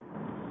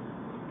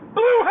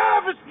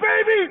Harvest,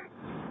 baby!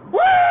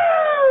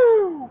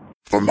 Woo!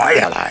 For my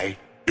ally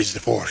is the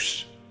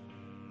Force.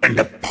 And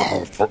a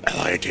powerful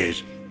ally it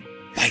is.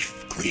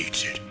 Life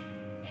creates it.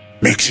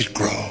 Makes it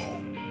grow.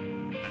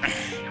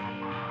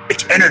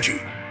 Its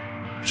energy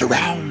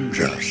surrounds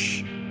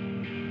us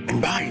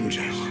and binds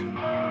us.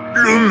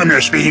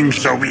 Luminous beings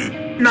so we,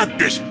 not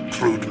this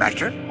crude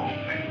matter.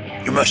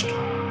 You must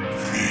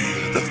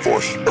feel the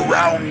Force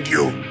around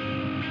you.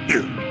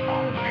 Here,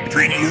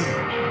 between you,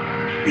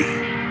 me,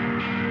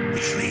 the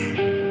tree,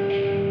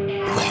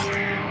 the rock,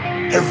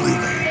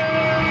 everywhere.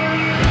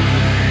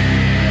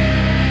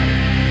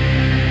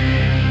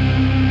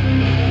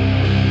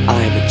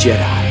 I am a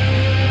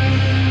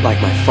Jedi,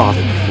 like my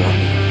father before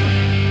me.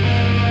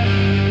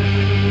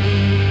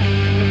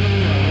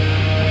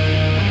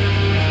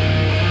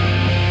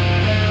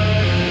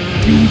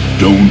 You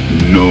don't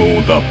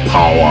know the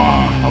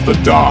power of the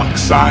dark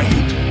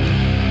side.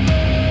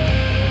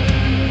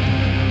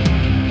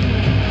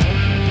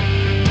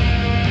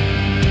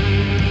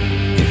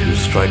 If you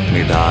strike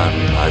me down,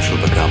 I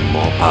shall become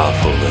more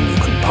powerful than you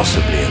can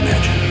possibly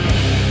imagine.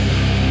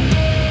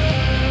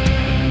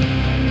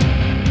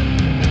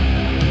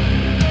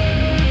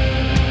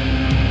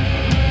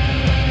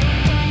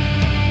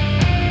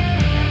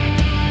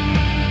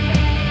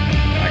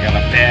 I got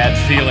a bad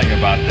feeling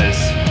about this.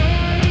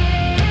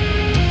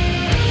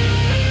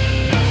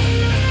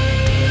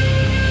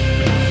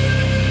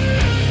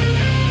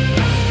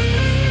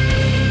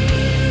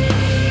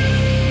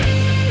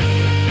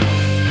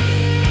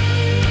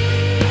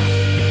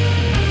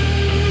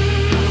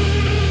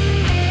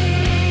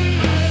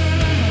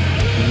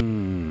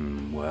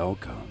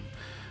 Welcome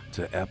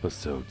to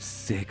episode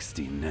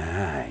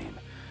 69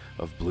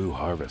 of Blue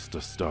Harvest,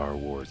 a Star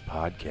Wars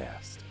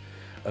podcast.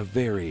 A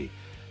very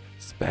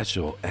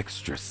special,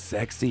 extra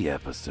sexy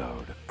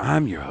episode.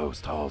 I'm your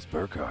host, Halls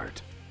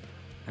Burkhart.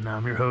 And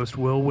I'm your host,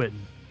 Will Witten.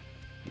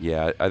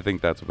 Yeah, I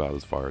think that's about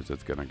as far as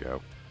it's going to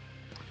go.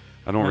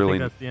 I think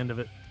that's the end of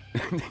it.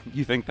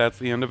 You think that's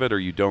the end of it, or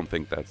you don't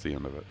think that's the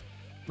end of it?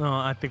 No,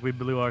 I think we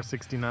blew our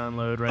 69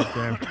 load right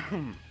there.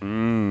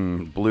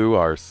 Blew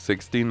our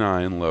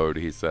 69 load,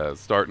 he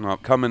says.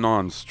 Coming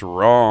on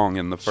strong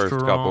in the first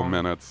couple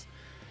minutes.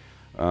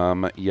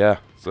 Yeah,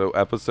 so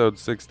episode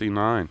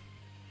 69.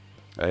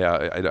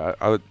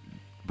 I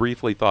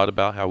briefly thought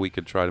about how we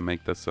could try to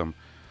make this some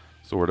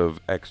sort of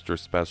extra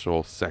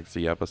special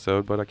sexy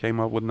episode, but I came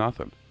up with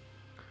nothing.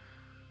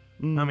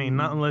 I mean,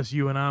 not unless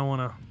you and I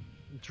want to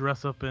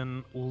dress up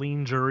in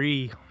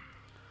lingerie.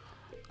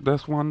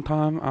 This one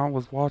time I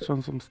was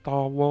watching some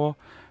Star Wars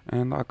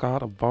and I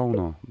got a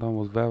boner. That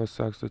was very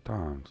sexy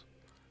times.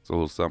 It's a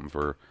little something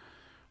for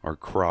our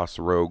Cross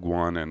Rogue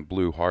One and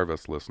Blue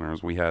Harvest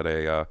listeners. We had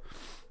a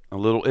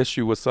little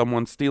issue with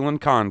someone stealing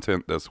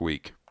content this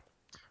week.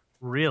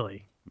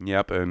 Really?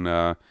 Yep,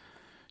 and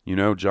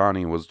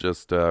Johnny was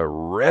just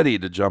ready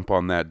to jump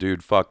on that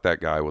dude. Fuck that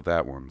guy with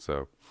that one.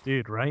 So,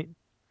 dude, right?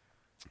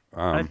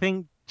 I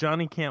think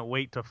Johnny can't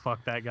wait to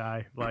fuck that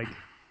guy, like,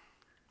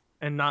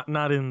 and not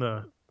in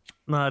the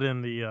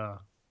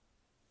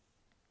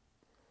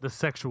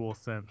sexual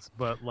sense,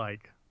 but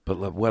like. But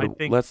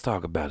let's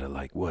talk about it.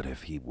 Like, what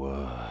if he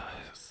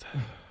was?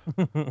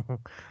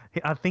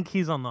 I think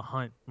he's on the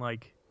hunt.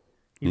 Like,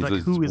 he's like,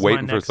 just who is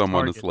waiting my for next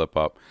someone target? to slip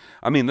up.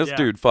 I mean, this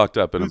dude fucked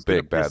up in Who's a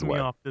big gonna bad piss way. me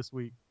off this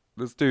week?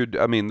 This dude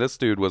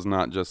was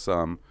not just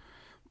some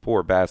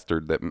poor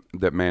bastard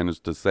that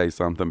managed to say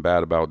something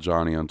bad about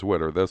Johnny on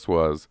Twitter. This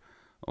was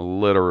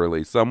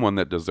literally someone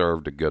that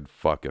deserved a good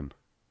fucking.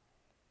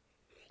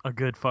 A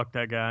good fuck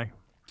that guy.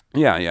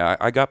 Yeah,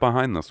 I got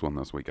behind this one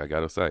this week. I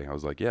gotta say, I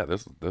was like, yeah,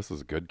 this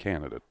is a good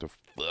candidate to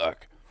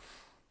fuck.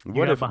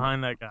 What if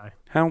behind that guy?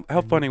 How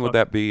funny would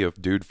that be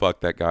if dude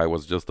fuck that guy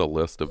was just a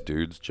list of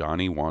dudes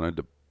Johnny wanted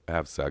to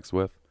have sex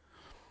with?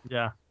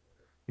 Yeah,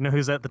 you know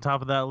who's at the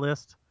top of that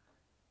list?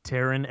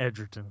 Taron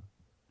Egerton.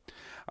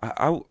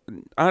 I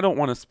don't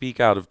want to speak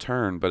out of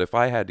turn, but if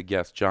I had to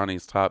guess,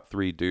 Johnny's top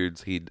 3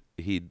 dudes he'd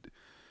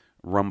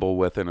rumble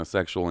with in a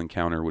sexual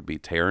encounter would be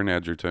Taron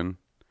Egerton,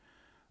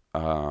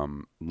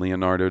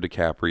 Leonardo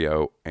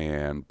DiCaprio,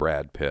 and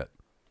Brad Pitt.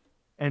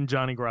 And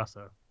Johnny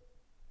Grasso.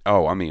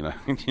 Oh, I mean, I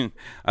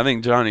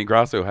think Johnny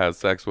Grasso has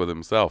sex with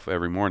himself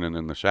every morning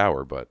in the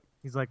shower, but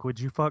he's like, would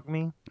you fuck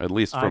me? At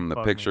least from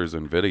the pictures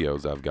and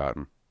videos I've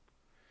gotten.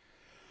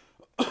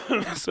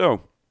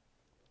 So,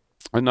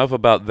 enough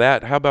about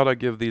that. How about I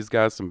give these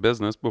guys some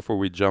business before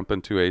we jump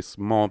into a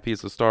small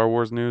piece of Star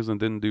Wars news and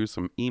then do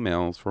some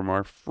emails from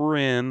our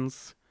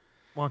friends.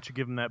 Why don't you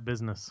give them that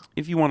business?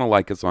 If you want to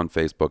like us on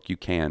Facebook, you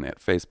can at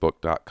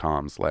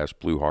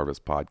facebook.com/Blue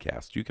Harvest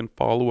Podcast. You can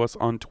follow us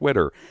on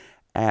Twitter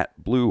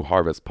at Blue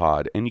Harvest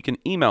Pod, and you can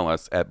email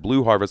us at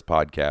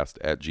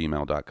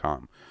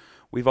blueharvestpodcast@gmail.com.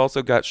 We've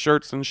also got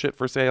shirts and shit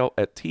for sale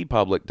at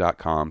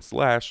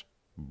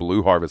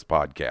tpublic.com/Blue Harvest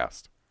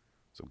Podcast.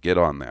 So get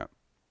on that.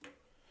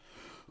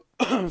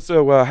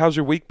 So how's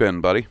your week been,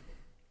 buddy?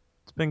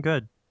 It's been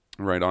good.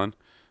 Right on.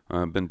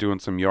 Been doing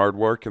some yard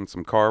work and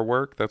some car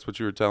work. That's what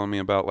you were telling me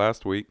about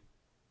last week.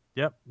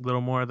 Yep, a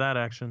little more of that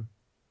action.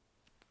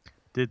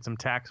 Did some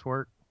tax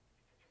work.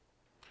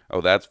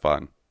 Oh, that's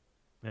fun.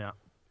 Yeah.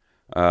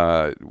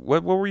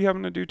 What were you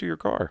having to do to your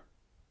car?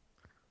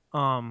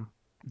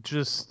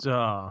 Just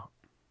it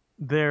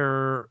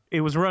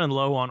was running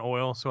low on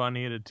oil, so I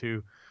needed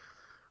to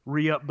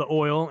re-up the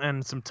oil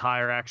and some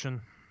tire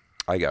action.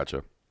 I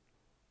gotcha.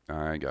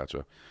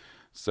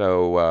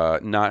 So,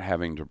 not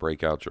having to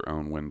break out your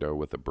own window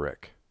with a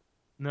brick.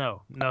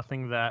 No,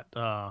 nothing that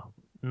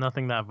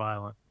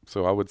violent.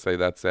 So I would say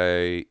that's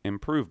a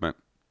improvement.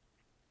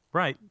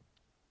 Right.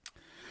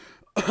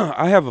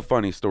 I have a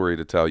funny story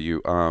to tell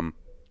you.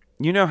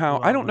 You know how,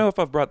 I don't know if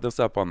I've brought this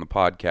up on the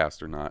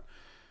podcast or not,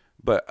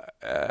 but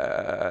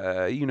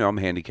I'm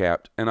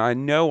handicapped, and I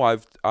know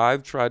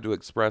I've tried to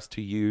express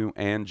to you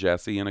and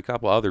Jesse and a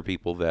couple other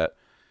people that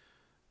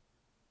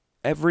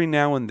every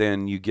now and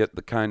then you get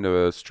the kind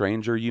of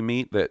stranger you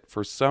meet that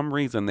for some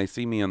reason they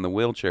see me in the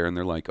wheelchair and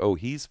they're like, oh,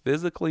 he's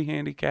physically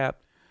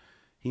handicapped.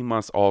 He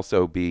must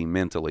also be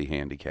mentally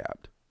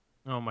handicapped.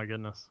 Oh, my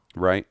goodness.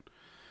 Right?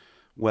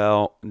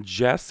 Well,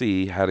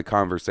 Jesse had a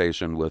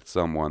conversation with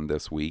someone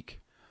this week.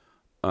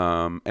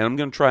 And I'm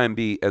going to try and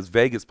be as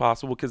vague as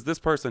possible because this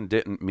person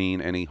didn't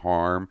mean any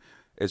harm.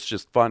 It's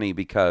just funny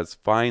because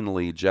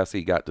finally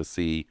Jesse got to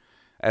see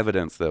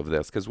evidence of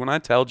this. Because when I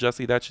tell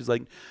Jesse that, she's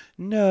like,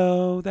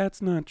 no,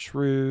 that's not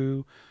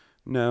true.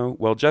 No.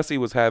 Well, Jesse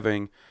was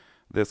having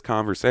this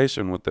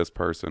conversation with this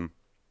person.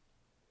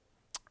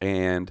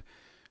 And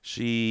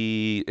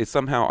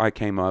somehow I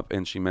came up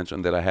and she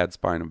mentioned that I had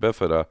spina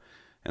bifida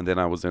and then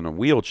I was in a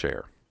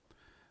wheelchair.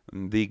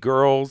 The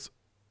girl's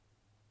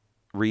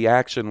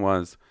reaction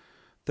was,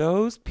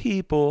 those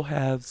people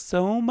have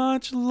so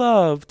much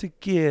love to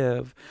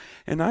give,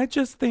 and I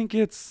just think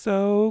it's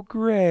so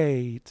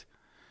great.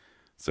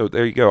 So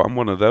there you go. I'm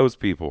one of those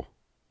people.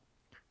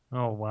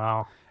 Oh,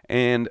 wow.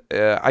 And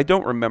I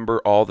don't remember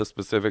all the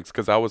specifics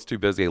because I was too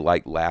busy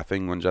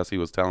laughing when Jesse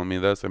was telling me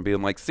this and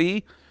being like,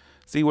 see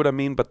what I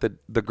mean? But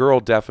the girl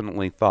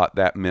definitely thought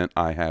that meant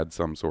I had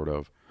some sort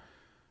of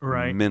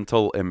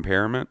mental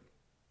impairment.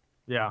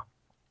 Yeah.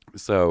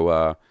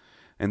 So,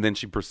 and then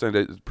she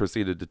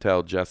proceeded to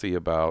tell Jesse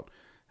about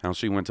how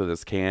she went to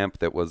this camp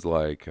that was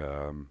like,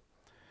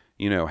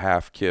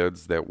 half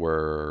kids that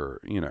were,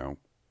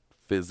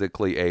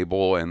 physically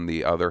able and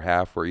the other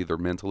half were either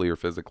mentally or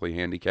physically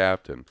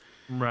handicapped. And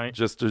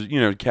just,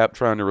 kept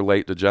trying to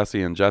relate to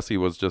Jesse. And Jesse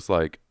was just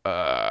like,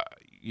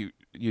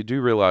 you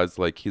do realize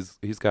like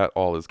he's got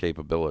all his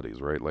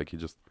capabilities, right? Like he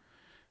just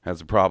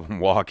has a problem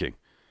walking.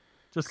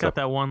 Just got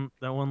that one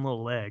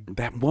little leg.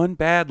 That one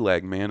bad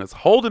leg, man, is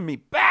holding me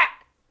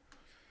back.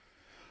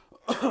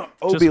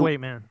 Just wait,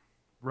 man.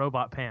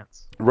 Robot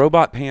pants.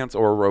 Robot pants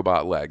or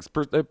robot legs.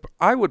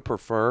 I would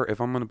prefer, if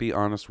I'm going to be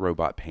honest,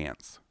 robot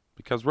pants.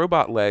 Because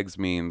robot legs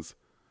means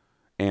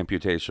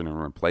amputation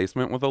and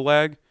replacement with a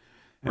leg.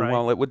 And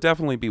while it would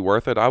definitely be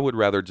worth it, I would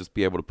rather just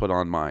be able to put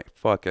on my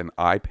fucking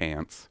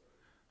iPants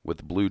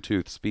with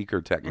Bluetooth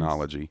speaker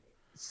technology.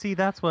 See,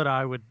 that's what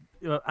I would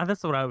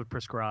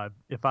prescribe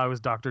if I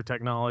was Dr.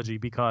 Technology,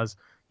 because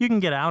you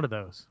can get out of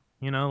those.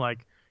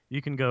 Like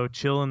you can go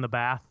chill in the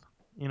bath,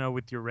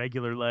 with your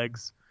regular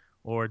legs,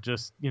 or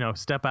just,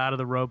 step out of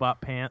the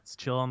robot pants,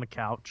 chill on the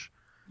couch.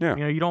 Yeah.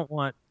 You don't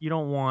want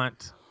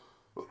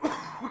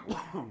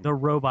the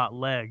robot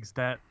legs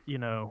that,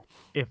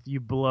 if you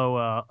blow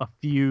a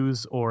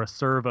fuse or a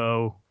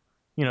servo,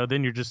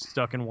 then you're just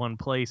stuck in one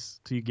place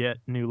till you get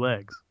new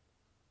legs.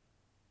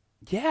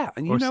 Yeah.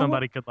 And or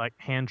somebody could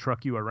hand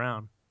truck you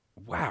around.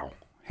 Wow.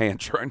 Hand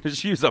truck.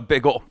 Just use a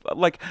big old,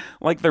 like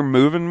they're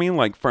moving me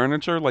like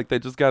furniture. Like they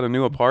just got a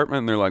new apartment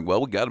and they're like,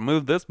 well, we got to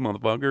move this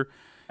motherfucker.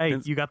 Hey,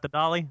 you got the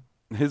dolly?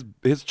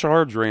 His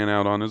charge ran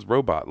out on his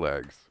robot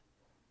legs.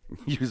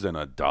 Using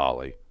a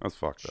dolly. That's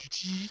fucked up.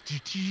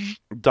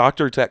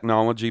 Dr.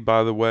 Technology,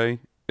 by the way,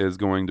 is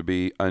going to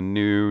be a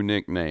new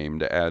nickname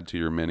to add to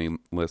your mini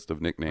list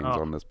of nicknames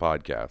on this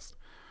podcast.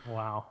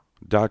 Wow.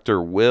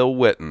 Dr. Will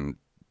Witten.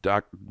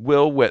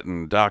 Will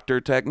Witten,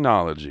 Dr.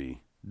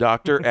 Technology.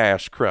 Dr.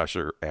 Ass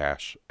Crusher.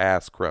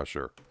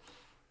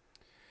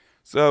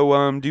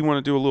 So, do you want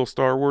to do a little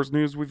Star Wars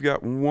news? We've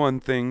got one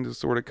thing to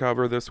sort of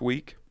cover this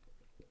week.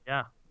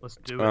 Yeah, let's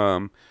do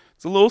it.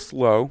 It's a little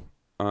slow,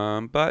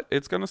 but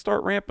it's going to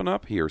start ramping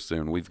up here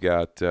soon. We've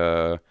got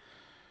the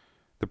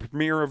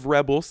premiere of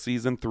Rebels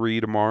Season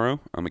 3 tomorrow.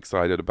 I'm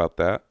excited about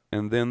that.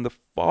 And then the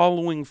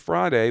following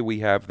Friday, we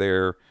have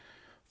their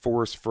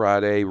Force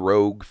Friday,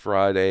 Rogue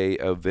Friday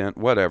event,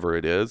 whatever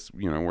it is,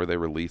 where they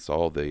release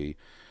all the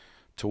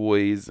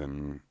toys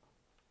and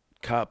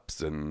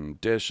cups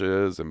and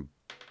dishes and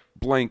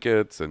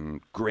blankets and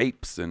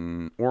grapes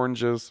and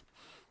oranges.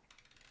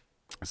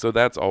 So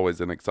that's always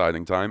an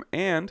exciting time.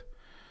 And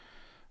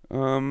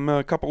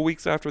a couple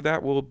weeks after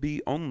that will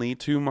be only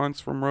 2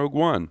 months from Rogue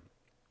One.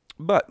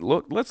 But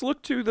let's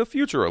look to the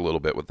future a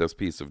little bit with this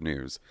piece of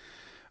news.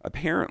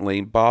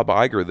 Apparently, Bob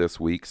Iger this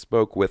week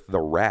spoke with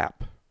The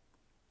Wrap,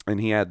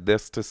 and he had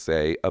this to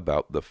say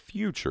about the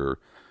future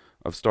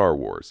of Star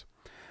Wars.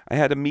 I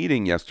had a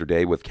meeting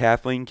yesterday with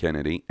Kathleen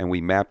Kennedy, and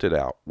we mapped it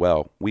out.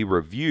 Well, we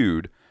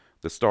reviewed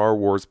the Star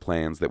Wars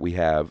plans that we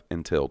have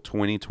until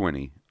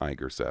 2020,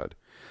 Iger said.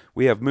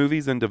 We have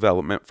movies in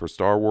development for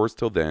Star Wars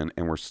till then,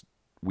 and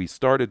we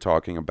started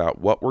talking about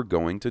what we're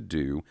going to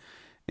do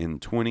in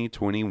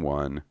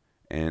 2021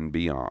 and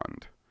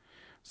beyond.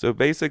 So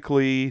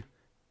basically,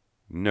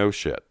 no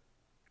shit.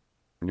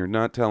 You're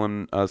not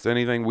telling us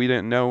anything we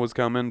didn't know was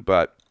coming,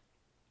 but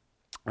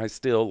I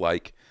still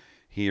like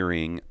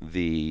hearing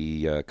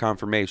the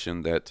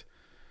confirmation that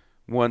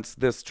once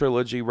this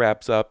trilogy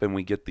wraps up and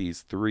we get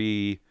these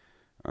 3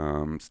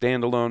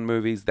 standalone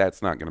movies,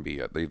 that's not going to be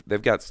it.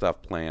 They've got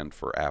stuff planned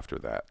for after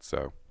that.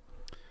 So,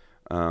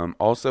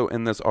 also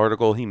in this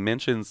article, he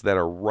mentions that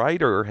a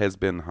writer has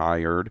been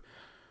hired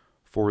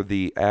for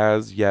the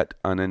as yet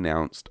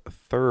unannounced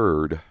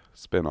 3rd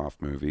spin-off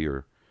movie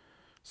or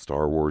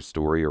Star Wars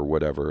story or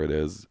whatever it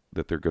is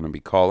that they're going to be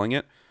calling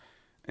it.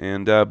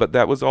 And but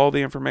that was all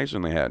the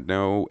information they had.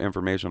 No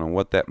information on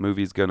what that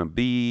movie's going to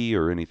be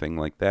or anything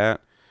like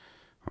that.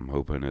 I'm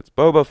hoping it's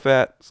Boba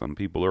Fett. Some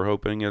people are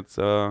hoping it's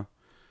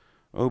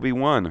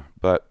Obi-Wan.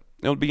 But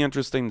it'll be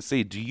interesting to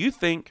see. Do you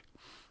think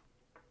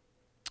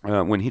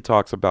when he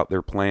talks about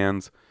their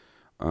plans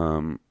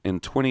in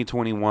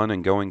 2021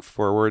 and going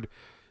forward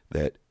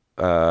that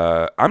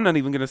I'm not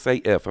even going to say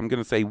if. I'm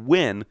going to say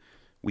when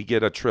we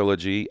get a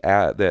trilogy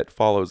that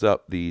follows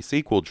up the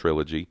sequel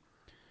trilogy.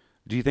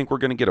 Do you think we're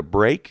going to get a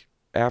break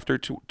after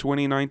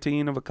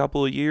 2019 of a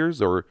couple of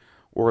years or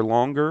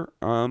longer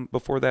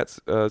before that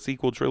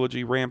sequel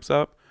trilogy ramps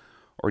up?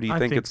 Or do you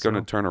think it's going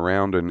to turn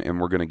around and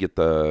we're going to get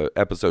the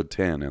episode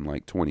 10 in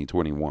like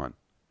 2021?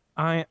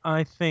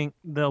 I think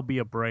there'll be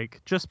a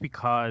break just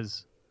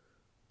because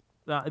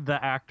the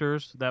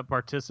actors that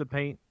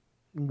participate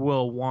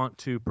will want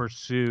to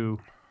pursue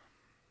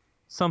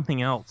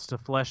something else to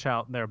flesh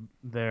out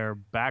their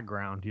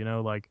background,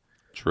 like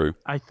True.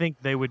 I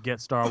think they would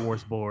get Star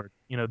Wars bored.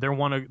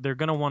 They're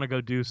gonna want to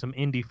go do some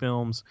indie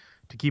films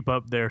to keep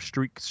up their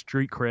street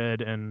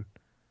cred and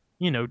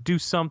do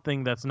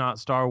something that's not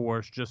Star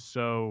Wars just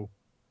so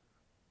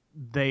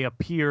they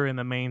appear in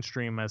the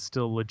mainstream as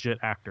still legit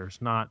actors,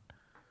 not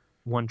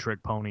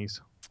one-trick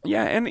ponies.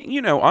 Yeah, and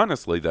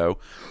honestly though,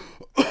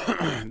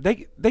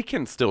 they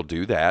can still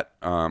do that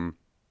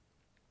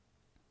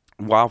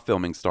while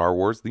filming Star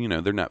Wars.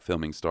 They're not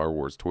filming Star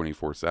Wars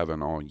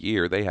 24/7 all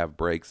year. They have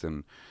breaks,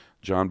 and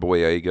John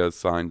Boyega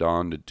signed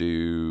on to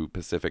do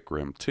Pacific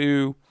Rim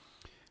 2.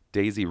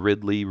 Daisy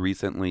Ridley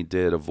recently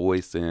did a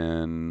voice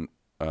in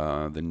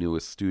the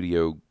newest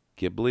Studio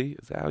Ghibli.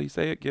 Is that how you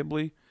say it?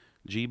 Ghibli?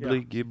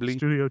 Ghibli?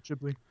 Studio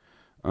Ghibli.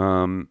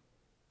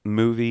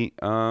 Movie.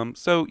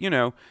 So,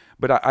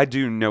 but I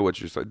do know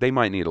what you're saying. They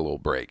might need a little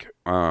break.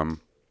 I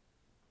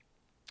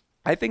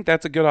think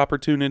that's a good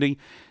opportunity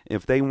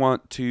if they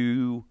want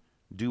to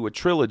do a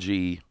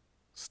trilogy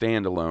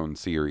standalone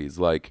series.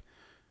 Like,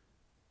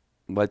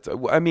 let's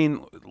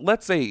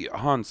say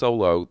Han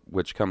Solo,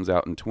 which comes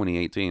out in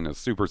 2018, is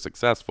super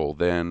successful.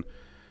 Then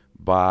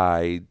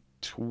by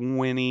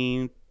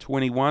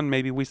 2021,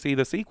 maybe we see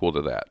the sequel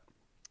to that.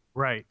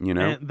 Right.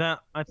 And that,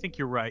 I think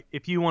you're right.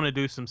 If you want to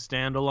do some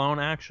standalone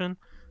action,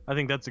 I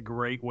think that's a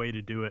great way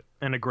to do it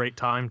and a great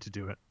time to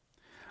do it.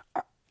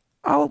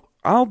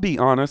 I'll be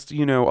honest,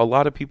 a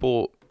lot of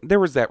people, there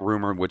was that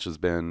rumor which has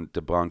been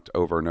debunked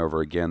over and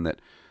over again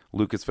that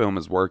Lucasfilm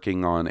is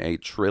working on a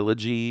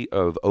trilogy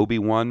of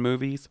Obi-Wan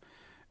movies.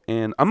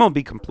 And I'm going to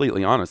be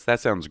completely honest, that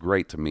sounds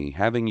great to me.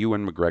 Having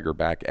Ewan McGregor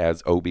back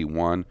as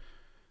Obi-Wan,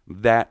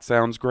 that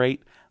sounds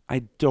great. I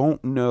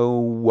don't know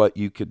what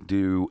you could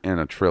do in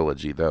a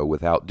trilogy, though,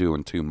 without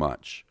doing too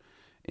much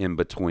in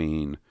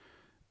between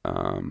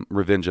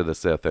Revenge of the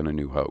Sith and A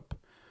New Hope.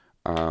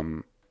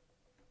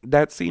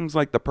 That seems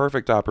like the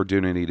perfect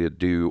opportunity to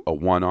do a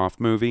one-off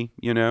movie,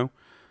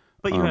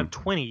 But you have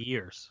 20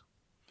 years.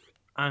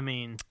 I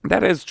mean...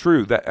 That is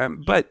true.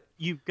 But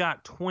you've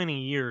got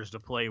 20 years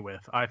to play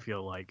with, I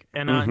feel like.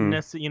 And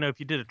if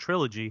you did a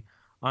trilogy,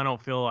 I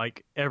don't feel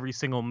like every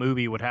single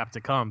movie would have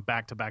to come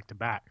back to back to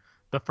back.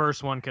 The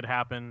first one could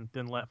happen,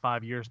 then let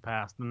 5 years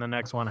pass, then the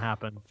next one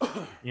happen,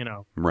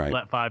 right.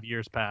 Let 5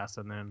 years pass,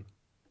 and then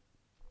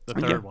the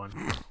third one.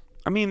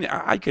 I mean,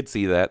 I could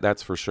see that,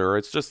 that's for sure.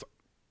 It's just,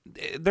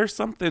 there's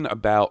something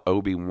about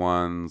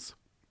Obi-Wan's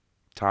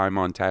time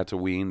on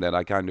Tatooine that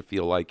I kind of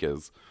feel like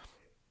is,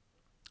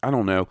 I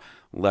don't know,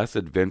 less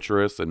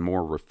adventurous and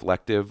more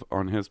reflective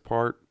on his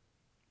part.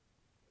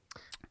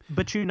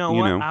 But you know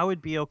what? I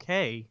would be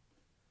okay.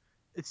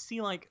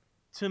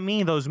 To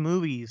me, those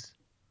movies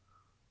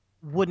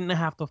wouldn't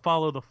have to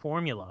follow the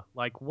formula.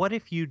 Like, what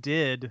if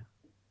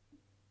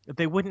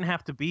they wouldn't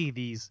have to be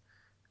these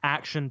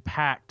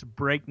action-packed,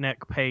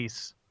 breakneck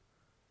pace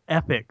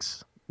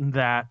epics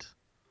that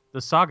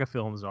the saga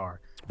films are?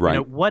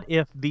 Right. What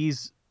if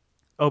these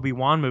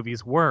Obi-Wan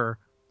movies were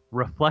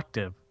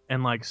reflective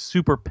and like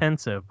super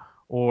pensive,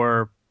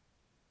 or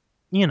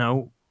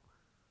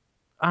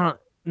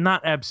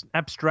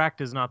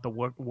abstract is not the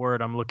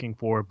word I'm looking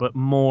for, but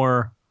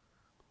more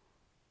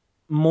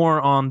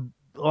on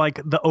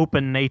like the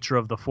open nature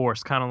of the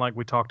Force, kind of like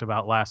we talked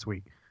about last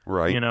week.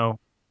 Right.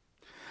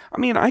 I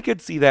mean, I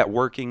could see that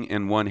working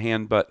in one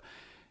hand, but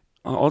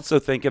I also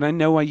think, and I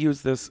know I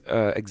use this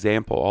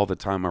example all the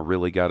time. I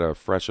really got to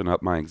freshen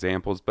up my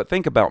examples, but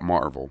think about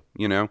Marvel,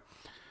 you know?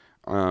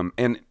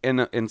 And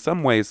in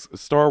some ways,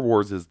 Star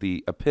Wars is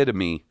the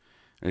epitome.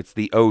 It's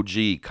the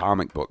OG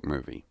comic book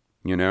movie,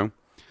 you know?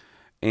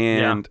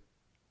 And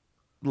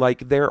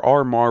like there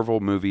are Marvel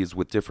movies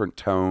with different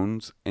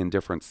tones and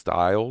different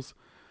styles.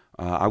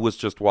 I was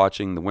just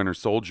watching The Winter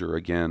Soldier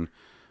again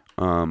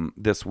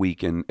this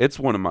week, and it's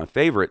one of my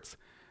favorites.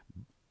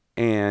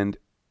 And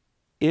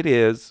it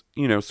is,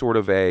 you know, sort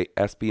of a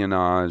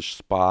espionage,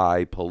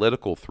 spy,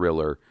 political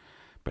thriller.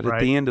 But at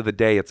the end of the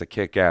day, it's a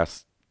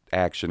kick-ass,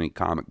 action-y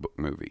comic book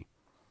movie.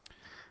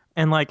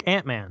 And like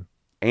Ant-Man.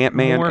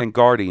 Ant-Man and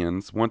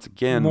Guardians, once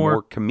again,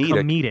 more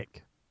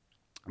comedic.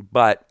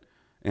 But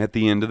at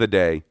the end of the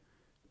day,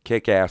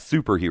 kick-ass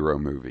superhero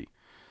movie.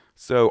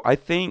 So I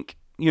think,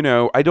 you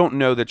know, I don't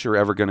know that you're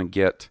ever going to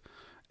get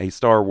a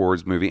Star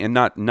Wars movie, and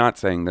not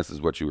saying this is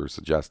what you were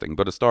suggesting,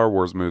 but a Star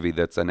Wars movie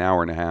that's an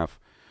hour and a half,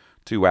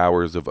 2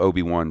 hours of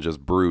Obi-Wan just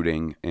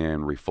brooding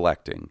and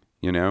reflecting,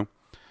 you know?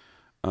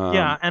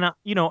 Yeah, and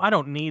you know, I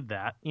don't need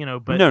that, you know,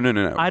 but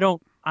No.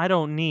 I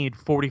don't need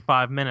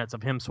 45 minutes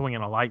of him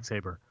swinging a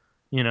lightsaber.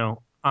 You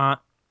know,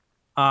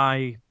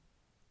 I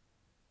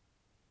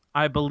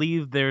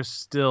believe there's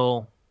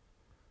still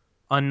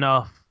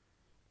enough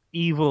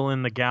evil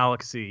in the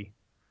galaxy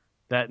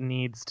that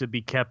needs to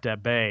be kept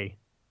at bay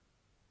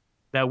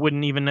that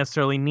wouldn't even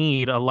necessarily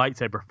need a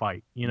lightsaber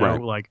fight, you know,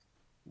 like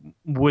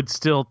would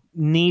still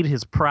need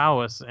his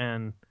prowess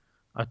and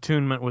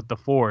attunement with the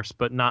Force,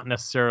 but not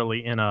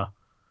necessarily in a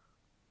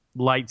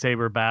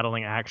lightsaber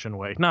battling action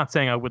way. Not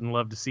saying I wouldn't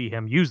love to see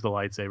him use the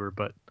lightsaber,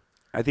 but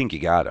I think you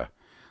gotta.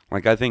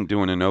 Like, I think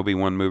doing an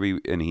Obi-Wan movie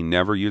and he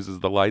never uses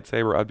the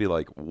lightsaber, I'd be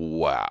like,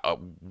 wow,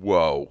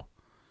 whoa,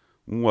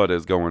 what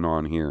is going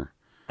on here?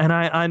 And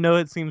I know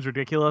it seems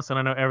ridiculous, and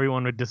I know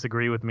everyone would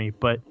disagree with me,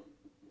 but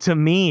to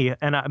me,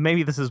 and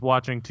maybe this is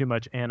watching too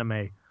much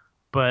anime,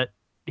 but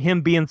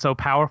him being so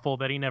powerful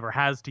that he never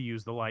has to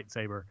use the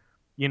lightsaber,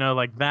 you know,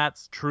 like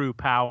that's true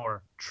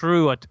power,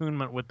 true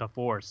attunement with the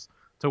Force,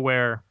 to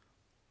where,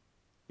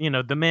 you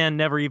know, the man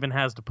never even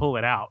has to pull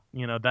it out.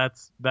 You know,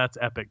 that's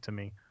epic to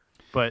me.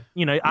 But,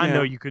 you know, I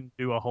know you couldn't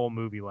do a whole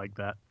movie like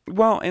that.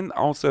 Well, and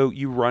also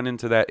you run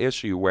into that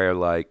issue where,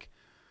 like,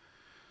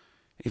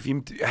 if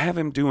you have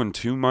him doing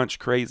too much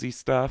crazy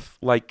stuff,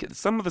 like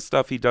some of the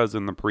stuff he does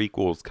in the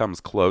prequels comes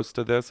close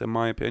to this, in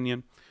my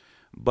opinion.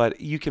 But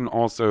you can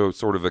also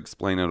sort of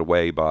explain it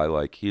away by,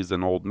 like, he's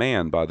an old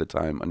man by the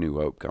time A New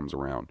Hope comes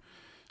around.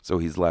 So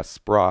he's less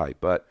spry.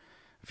 But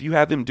if you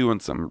have him doing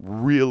some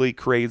really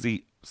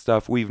crazy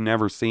stuff we've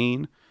never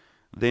seen,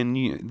 then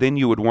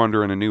you would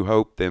wonder in A New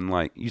Hope, then,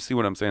 like, you see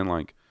what I'm saying?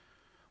 Like,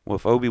 well,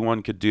 if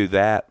Obi-Wan could do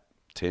that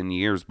 10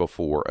 years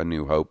before A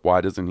New Hope,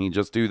 why doesn't he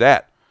just do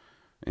that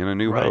in A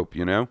New Hope,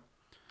 you know?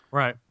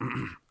 Right.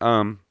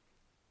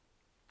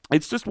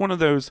 It's just one of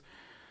those,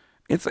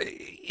 it's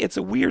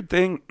a weird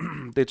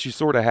thing that you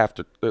sort of have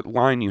to,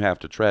 line you have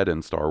to tread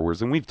in Star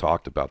Wars, and we've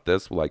talked about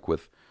this, like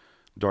with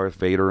Darth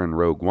Vader and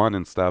Rogue One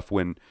and stuff,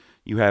 when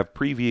you have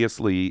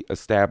previously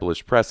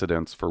established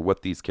precedents for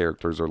what these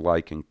characters are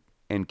like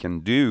and can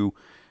do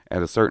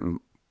at a certain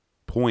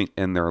point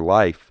in their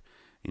life,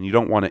 and you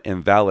don't want to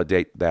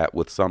invalidate that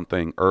with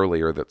something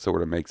earlier that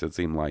sort of makes it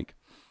seem like,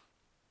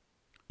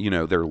 you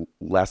know, they're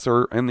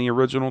lesser in the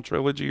original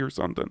trilogy or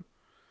something.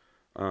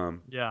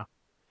 Yeah.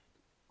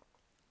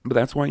 But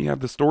that's why you have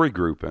the story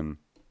group and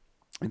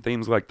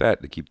things like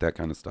that to keep that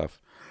kind of stuff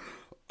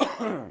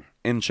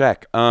in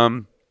check.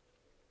 You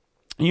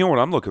know what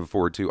I'm looking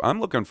forward to? I'm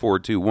looking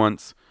forward to,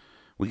 once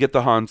we get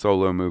the Han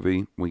Solo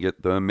movie, we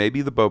get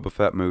maybe the Boba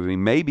Fett movie,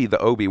 maybe the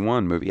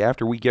Obi-Wan movie,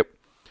 after we get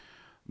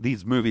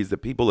these movies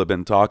that people have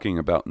been talking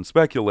about and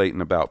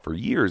speculating about for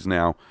years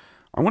now,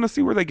 I want to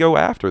see where they go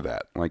after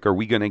that. Like, are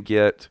we going to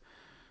get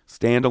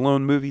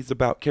standalone movies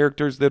about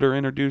characters that are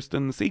introduced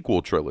in the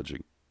sequel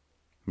trilogy?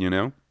 You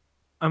know?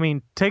 I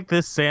mean, take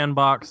this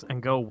sandbox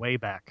and go way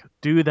back.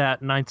 Do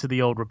that Knights of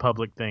the Old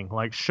Republic thing.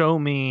 Like, show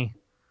me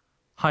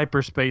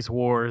Hyperspace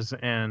Wars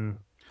and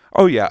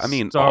I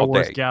mean, Star all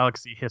Wars day.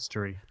 Galaxy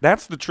history.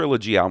 That's the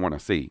trilogy I want to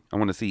see. I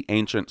want to see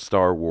ancient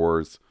Star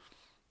Wars,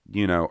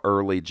 you know,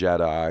 early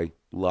Jedi,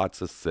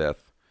 lots of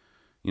Sith.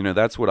 You know,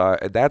 that's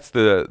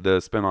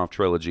the spin-off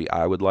trilogy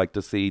I would like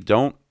to see.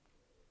 Don't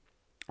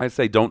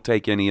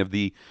take any of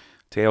the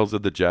Tales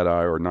of the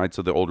Jedi or Knights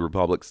of the Old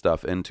Republic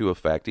stuff into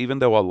effect, even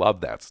though I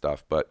love that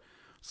stuff. But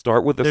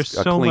start with There's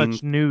so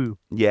much new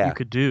you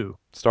could do.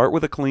 Start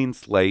with a clean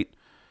slate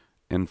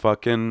and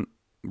fucking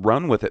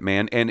run with it,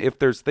 man. And if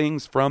there's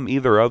things from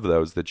either of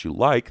those that you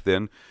like,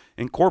 then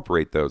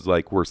incorporate those,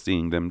 like we're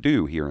seeing them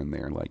do here and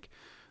there. Like,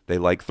 they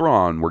like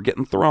Thrawn. We're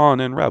getting Thrawn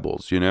in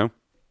Rebels, you know?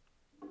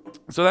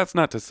 So that's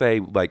not to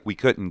say, like, we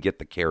couldn't get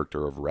the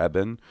character of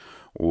Revan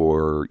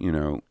or, you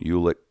know,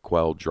 Ulick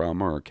Quell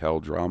Drama or Kel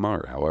Drama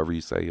or however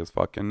you say his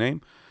fucking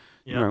name.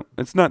 Yeah. You know,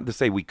 it's not to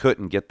say we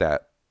couldn't get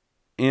that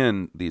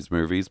in these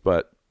movies,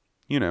 but,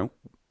 you know,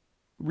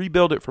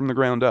 rebuild it from the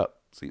ground up.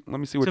 Let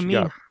me see what you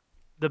got.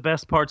 The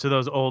best parts of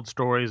those old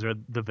stories are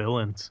the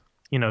villains.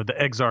 the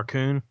Exar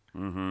Kun.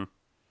 Mm-hmm.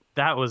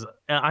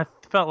 I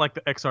felt like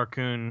the Exar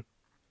Kun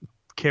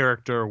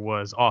character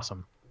was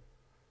awesome.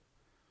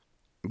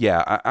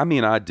 Yeah, I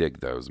mean, I dig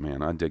those,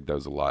 man. I dig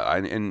those a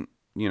lot. And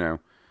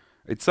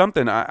it's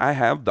something I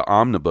have the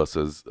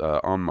omnibuses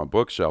on my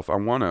bookshelf.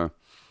 When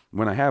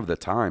I have the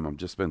time, I've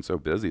just been so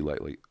busy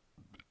lately.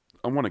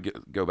 I want to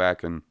go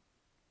back and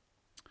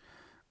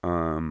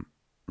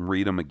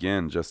read them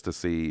again just to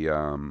see,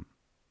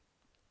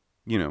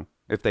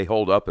 if they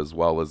hold up as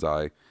well as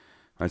I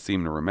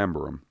seem to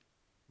remember them.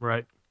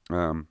 Right.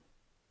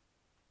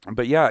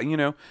 But yeah,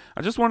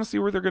 I just want to see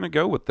where they're going to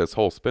go with this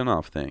whole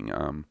spinoff thing.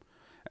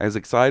 As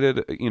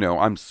excited,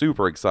 I'm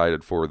super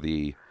excited for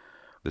the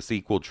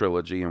sequel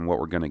trilogy and what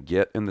we're going to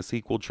get in the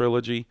sequel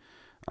trilogy.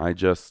 I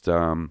just,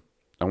 I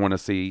want to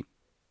see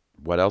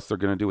what else they're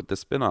going to do with the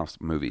spin-off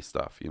movie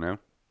stuff,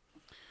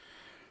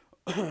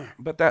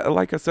 But that,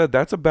 like I said,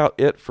 that's about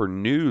it for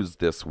news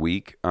this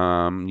week.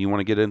 You want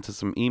to get into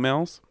some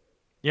emails?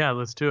 Yeah,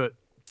 let's do it.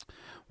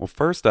 Well,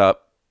 first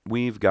up,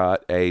 we've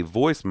got a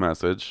voice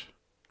message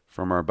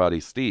from our buddy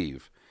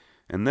Steve.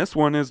 And this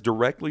one is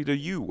directly to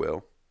you,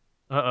 Will.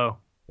 Uh-oh.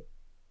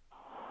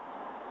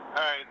 All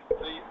right,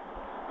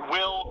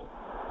 Will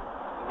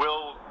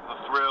the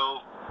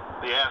Thrill,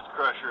 the Ass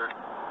Crusher.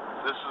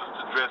 This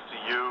is addressed to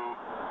you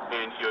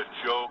and your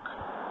joke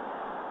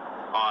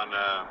on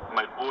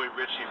my boy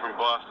Richie from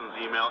Boston's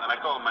email. And I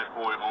call him my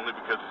boy only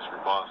because he's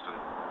from Boston,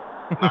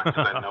 not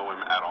because I know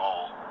him at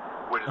all.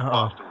 We're just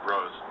Boston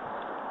bros.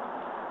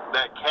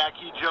 That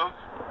khaki joke,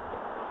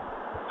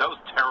 that was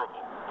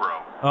terrible,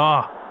 bro.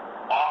 Oh.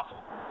 Awful.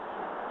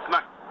 It's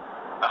not...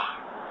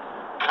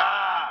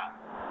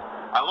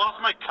 I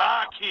lost my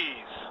car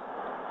keys.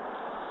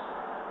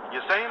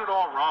 You're saying it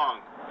all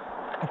wrong.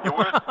 You're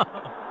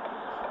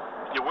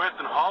worse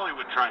than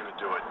Hollywood trying to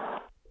do it.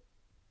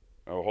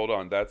 Oh, hold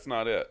on. That's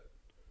not it.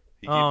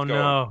 He keeps oh, going.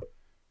 no.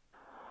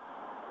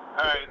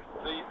 All right.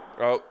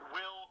 Oh.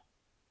 Will,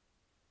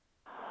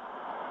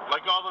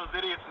 like all those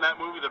idiots in that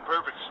movie, The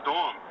Perfect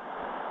Storm.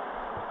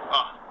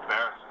 Oh,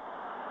 embarrassing.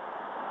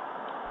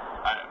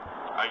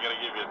 I gotta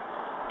give you...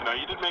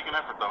 you did make an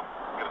effort, though.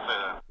 I gotta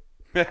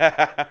say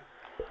that.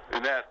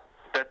 And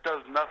that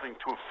does nothing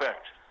to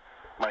affect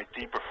my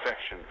deep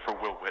affection for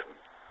Will Witten.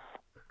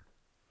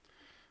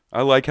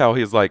 I like how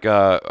he's like,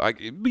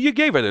 you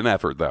gave it an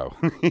effort, though.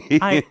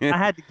 I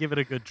had to give it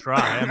a good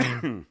try. I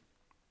mean,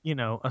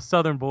 a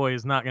Southern boy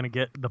is not going to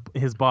get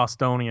his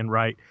Bostonian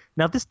right.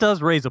 Now, this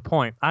does raise a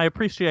point. I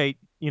appreciate,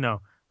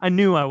 I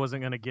knew I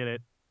wasn't going to get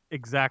it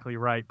exactly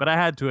right, but I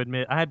had to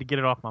admit, I had to get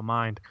it off my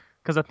mind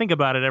because I think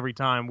about it every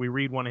time we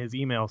read one of his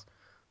emails.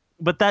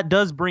 But that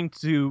does bring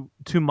to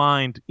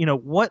mind,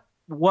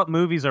 what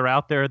movies are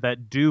out there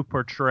that do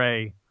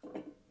portray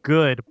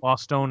good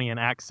Bostonian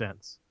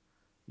accents.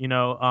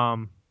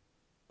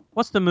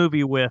 What's the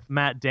movie with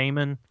Matt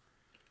Damon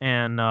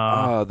and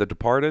The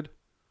Departed?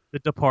 The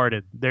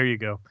Departed. There you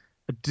go.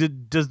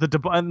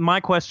 My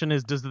question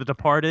is, does The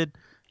Departed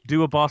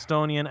do a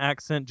Bostonian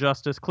accent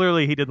justice?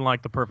 Clearly, he didn't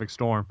like The Perfect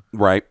Storm.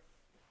 Right.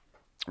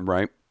 I've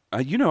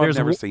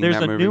never seen that movie.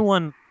 There's a new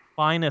one,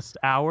 Finest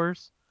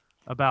Hours,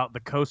 about the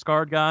Coast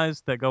Guard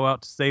guys that go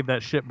out to save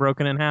that ship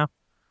broken in half.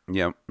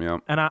 Yep.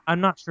 And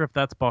I'm not sure if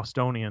that's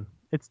Bostonian.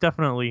 It's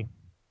definitely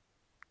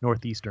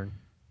Northeastern.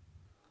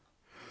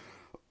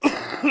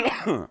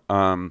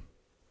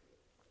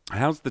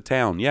 How's the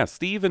town? Yeah,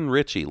 Steve and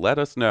Richie, let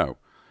us know.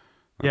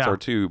 That's our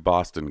two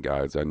Boston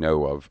guys I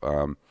know of.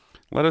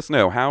 Let us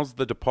know. How's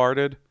The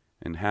Departed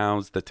and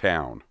how's the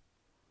town?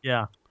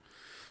 Yeah.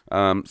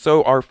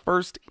 So our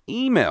first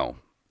email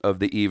of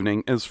the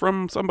evening is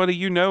from somebody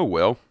you know,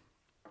 Will.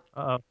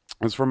 Uh-oh.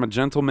 It's from a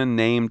gentleman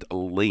named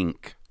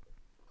Link.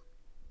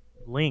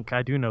 Link,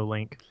 I do know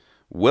Link.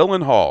 Will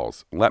and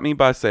Halls, let me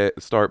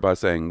start by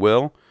saying,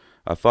 Will,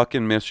 I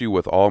fucking miss you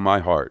with all my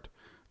heart.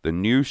 The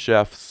new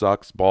chef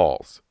sucks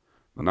balls.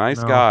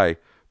 Nice guy,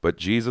 but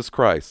Jesus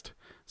Christ.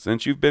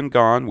 Since you've been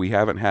gone, we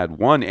haven't had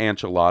one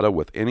enchilada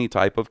with any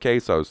type of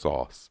queso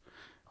sauce.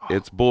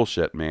 It's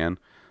bullshit, man.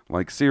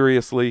 Like,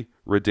 seriously,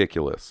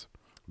 ridiculous.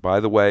 By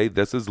the way,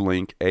 this is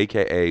Link,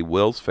 a.k.a.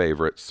 Will's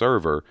favorite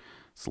server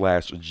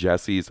 /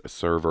 Jesse's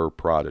server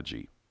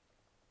prodigy.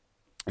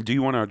 Do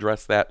you want to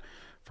address that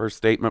first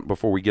statement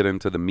before we get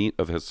into the meat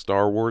of his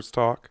Star Wars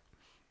talk?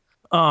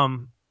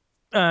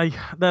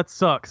 That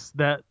sucks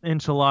that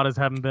enchiladas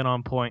haven't been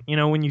on point.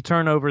 When you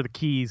turn over the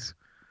keys,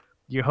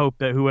 you hope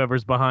that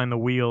whoever's behind the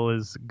wheel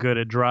is good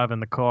at driving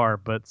the car,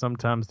 but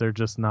sometimes they're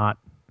just not.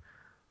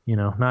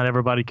 Not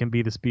everybody can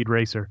be the speed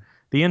racer.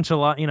 The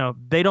enchilada,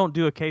 they don't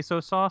do a queso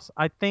sauce,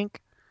 I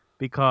think,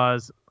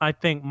 because I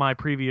think my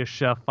previous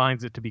chef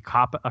finds it to be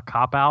a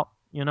cop out,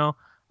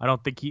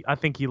 I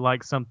think he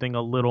likes something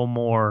a little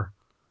more,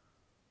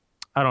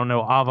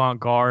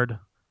 avant-garde.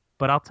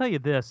 But I'll tell you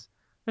this,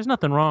 there's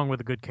nothing wrong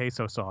with a good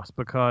queso sauce,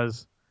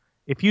 because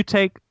if you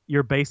take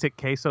your basic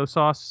queso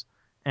sauce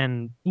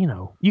and,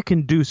 you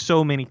can do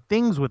so many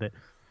things with it.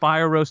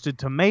 Fire roasted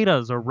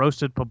tomatoes or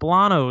roasted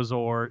poblanos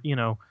or,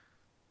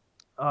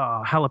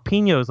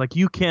 jalapenos. Like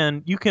you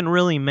can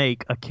really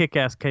make a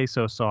kick-ass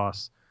queso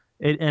sauce.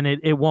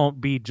 It won't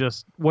be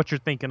just what you're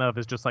thinking of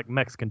is just like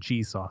Mexican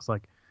cheese sauce.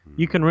 Like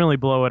you can really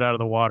blow it out of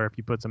the water if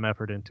you put some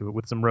effort into it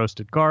with some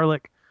roasted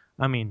garlic.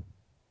 I mean,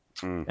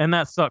 and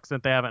that sucks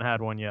that they haven't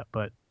had one yet,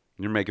 but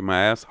You're making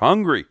my ass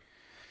hungry.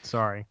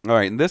 sorry. All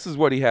right, and this is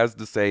what he has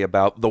to say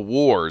about the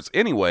wars.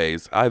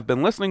 Anyways, I've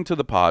been listening to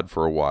the pod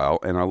for a while,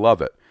 and I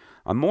love it.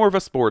 I'm more of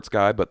a sports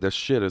guy, but this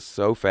shit is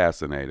so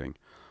fascinating.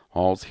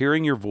 Halls,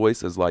 hearing your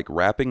voice is like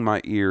wrapping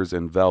my ears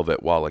in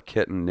velvet while a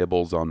kitten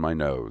nibbles on my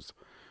nose.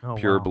 Oh,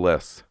 Pure wow.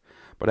 bliss.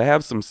 But I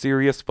have some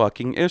serious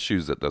fucking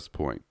issues at this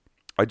point.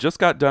 I just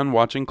got done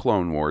watching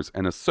Clone Wars,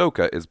 and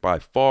Ahsoka is by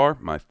far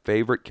my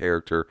favorite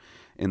character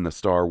in the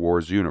Star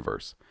Wars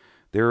universe.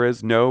 There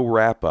is no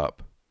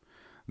wrap-up.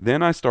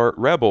 Then I start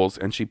Rebels,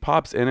 and she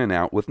pops in and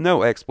out with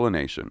no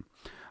explanation.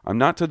 I'm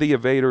not to the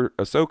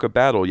Vader-Ahsoka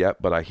battle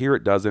yet, but I hear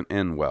it doesn't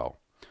end well.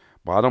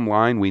 Bottom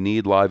line, we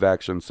need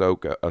live-action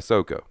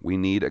Ahsoka. We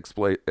need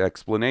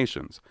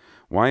explanations.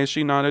 Why is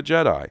she not a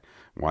Jedi?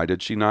 Why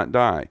did she not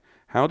die?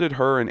 How did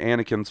her and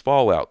Anakin's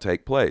fallout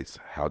take place?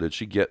 How did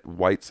she get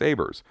white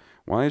sabers?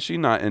 Why is she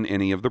not in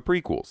any of the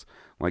prequels?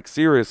 Like,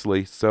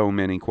 seriously, so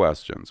many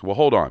questions. Well,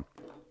 hold on.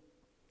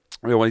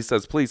 Well, he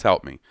says, please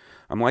help me.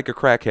 I'm like a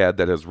crackhead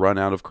that has run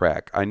out of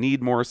crack. I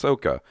need more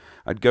Ahsoka.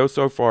 I'd go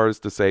so far as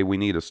to say we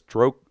need a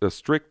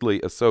strictly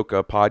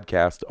Ahsoka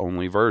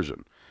podcast-only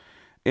version.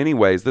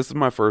 Anyways, this is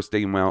my first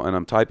email, and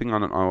I'm typing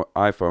on an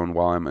iPhone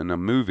while I'm in a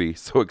movie,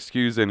 so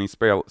excuse any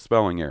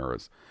spelling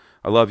errors.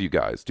 I love you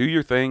guys. Do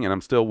your thing, and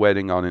I'm still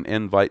waiting on an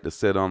invite to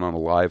sit on a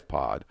live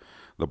pod.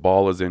 The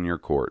ball is in your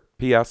court.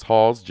 P.S.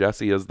 Halls,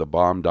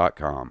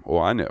 JesseIsTheBomb.com. Oh,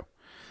 I know.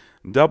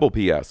 Double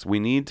P.S. We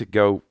need to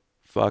go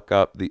fuck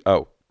up the...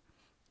 Oh.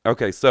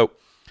 Okay, so...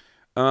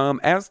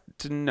 As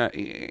to not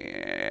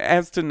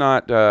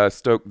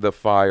stoke the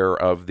fire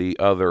of the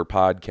other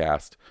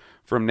podcast,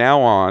 from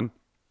now on,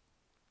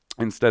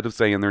 instead of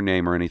saying their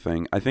name or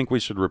anything, I think we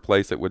should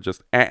replace it with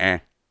just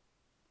P.S.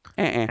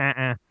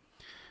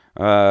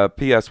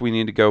 We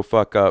need to go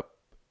fuck up.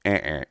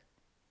 I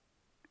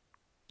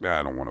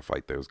don't want to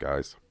fight those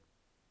guys.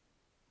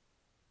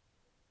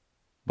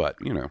 But,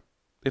 you know,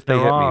 if they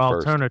hit me There are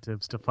first.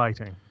 alternatives to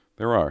fighting.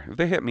 There are. If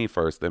they hit me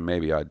first, then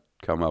maybe I'd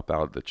come up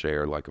out of the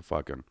chair like a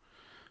fucking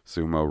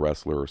sumo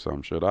wrestler or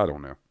some shit. I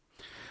don't know.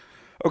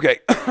 Okay,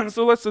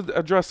 so let's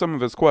address some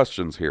of his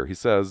questions here. He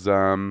says,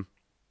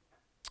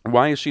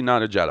 why is she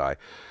not a Jedi?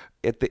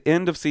 At the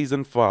end of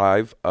season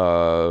 5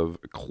 of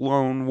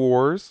Clone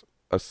Wars,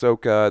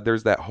 Ahsoka,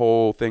 there's that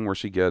whole thing where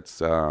she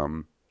gets...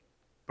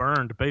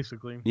 Burned,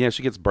 basically. Yeah,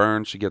 she gets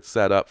burned. She gets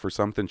set up for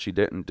something she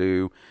didn't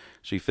do.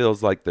 She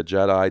feels like the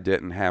Jedi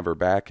didn't have her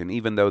back. And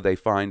even though they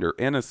find her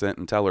innocent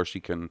and tell her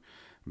she can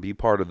be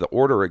part of the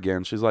Order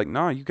again, she's like,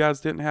 no, you guys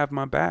didn't have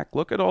my back.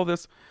 Look at all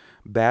this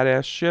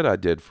badass shit I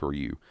did for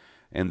you.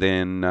 And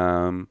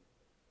then,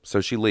 so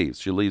she leaves.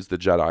 She leaves the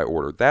Jedi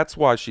Order. That's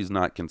why she's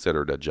not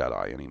considered a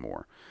Jedi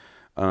anymore.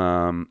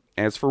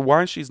 As for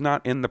why she's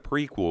not in the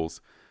prequels...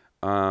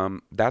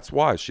 that's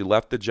why she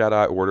left the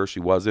Jedi Order. She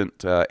wasn't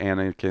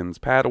Anakin's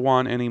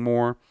Padawan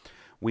anymore.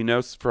 We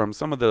know from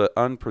some of the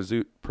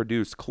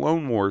unproduced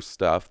Clone Wars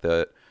stuff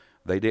that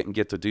they didn't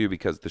get to do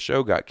because the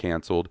show got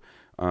canceled.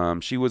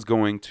 She was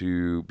going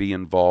to be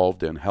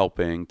involved in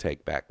helping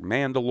take back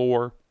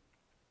Mandalore,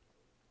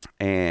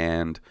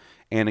 and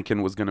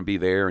Anakin was going to be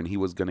there, and he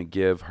was going to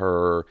give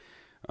her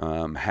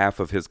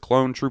half of his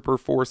clone trooper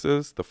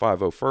forces, the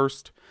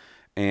 501st.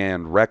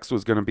 And Rex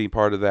was going to be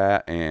part of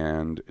that,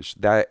 and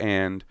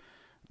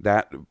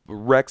that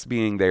Rex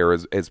being there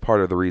is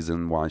part of the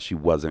reason why she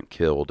wasn't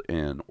killed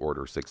in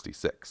Order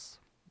 66.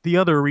 The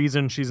other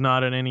reason she's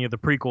not in any of the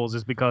prequels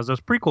is because those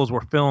prequels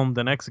were filmed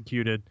and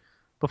executed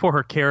before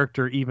her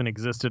character even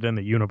existed in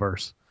the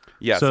universe.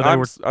 Yes, so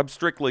I'm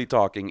strictly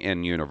talking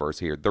in universe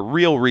here. The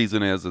real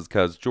reason is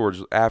because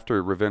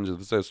after Revenge of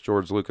the Sith,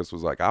 George Lucas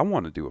was like, I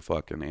want to do a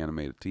fucking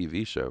animated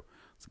TV show.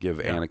 Let's give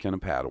Anakin a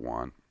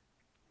Padawan.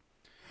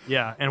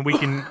 Yeah, and we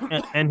can,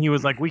 and he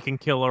was like, we can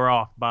kill her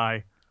off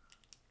by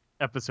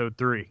episode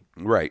 3.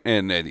 Right,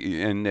 and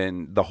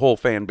then the whole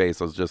fan base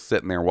was just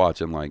sitting there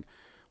watching, like,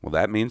 well,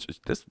 that means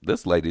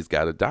this lady's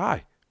got to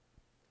die.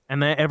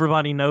 And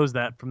everybody knows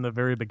that from the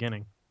very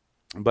beginning.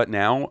 But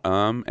now,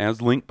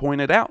 as Link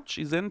pointed out,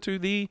 she's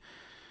into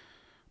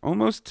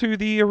almost to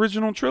the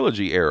original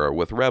trilogy era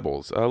with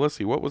Rebels. Let's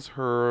see, what was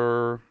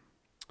her...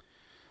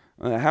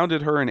 how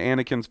did her and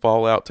Anakin's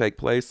fallout take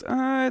place?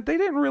 They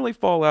didn't really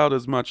fall out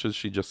as much as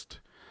she just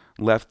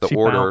left the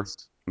Order.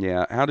 Bounced.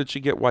 Yeah. How did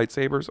she get white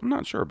sabers? I'm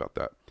not sure about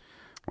that.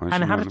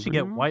 And how did she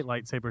get white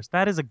lightsabers?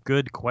 That is a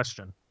good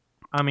question.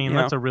 I mean,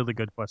 that's a really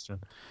good question.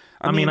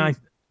 I mean, I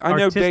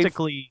know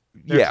artistically,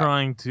 they're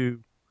trying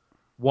to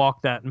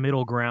walk that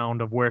middle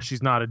ground of where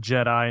she's not a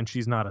Jedi and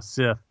she's not a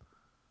Sith.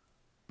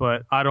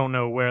 But I don't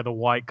know where the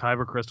white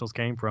kyber crystals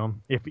came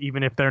from.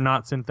 Even if they're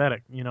not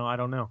synthetic, I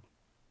don't know.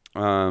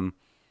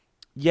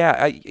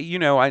 Yeah,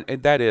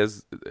 that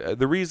is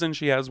the reason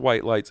she has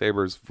white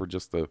lightsabers for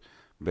just the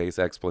base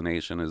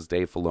explanation is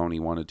Dave Filoni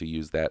wanted to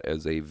use that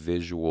as a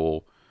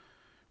visual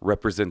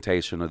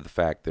representation of the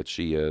fact that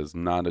she is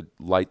not a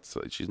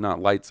she's not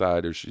light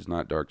side or she's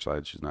not dark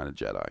side, she's not a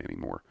Jedi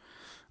anymore.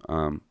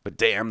 But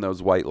damn,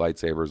 those white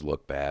lightsabers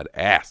look bad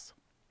ass.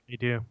 They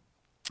do.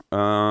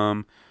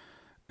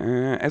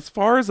 As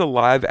far as a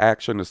live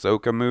action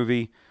Ahsoka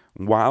movie,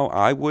 while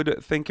I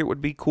would think it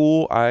would be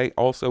cool, I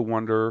also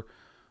wonder,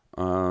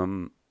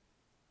 I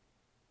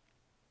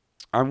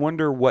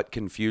wonder what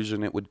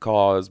confusion it would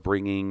cause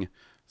bringing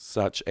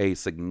such a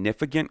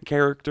significant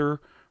character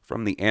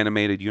from the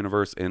animated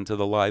universe into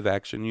the live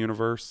action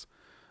universe.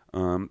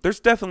 There's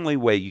definitely a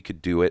way you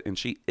could do it, and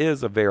she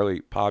is a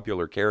very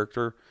popular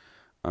character.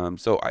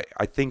 So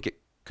I think it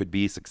could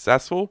be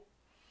successful.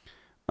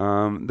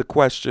 The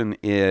question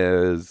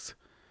is,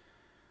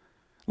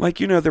 like,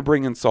 they're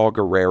bringing Saw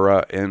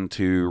Gerrera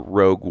into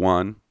Rogue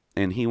One,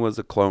 and he was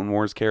a Clone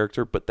Wars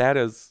character, but that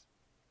is,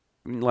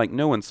 like,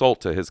 no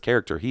insult to his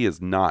character. He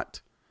is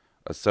not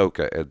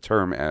Ahsoka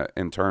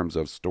in terms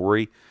of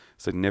story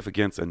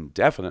significance, and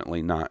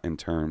definitely not in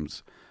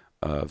terms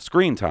of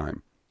screen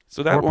time.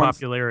 So that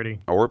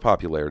popularity.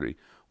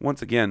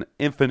 Once again,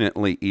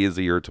 infinitely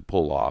easier to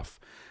pull off,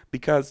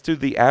 because to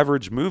the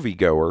average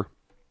moviegoer,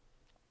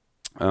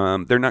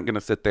 they're not going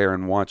to sit there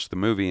and watch the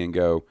movie and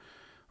go,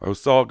 "Oh,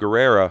 Saw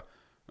Gerrera,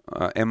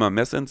 am I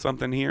missing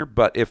something here?"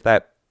 But if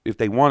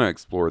they want to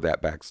explore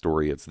that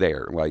backstory, it's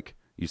there. Like,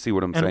 you see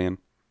what I'm saying?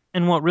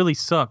 And what really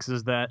sucks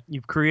is that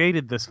you've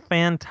created this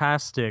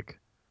fantastic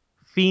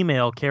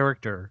female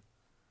character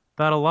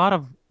that a lot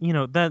of,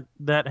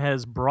 that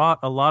has brought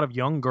a lot of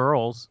young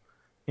girls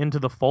into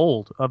the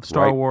fold of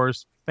Star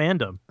Wars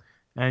fandom.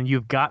 And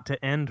you've got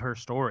to end her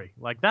story.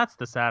 Like, that's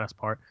the saddest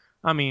part.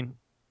 I mean,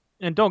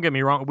 and don't get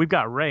me wrong, we've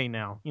got Rey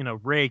now.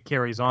 Rey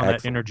carries on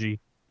that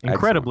energy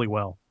incredibly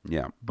well.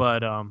 Yeah.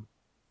 But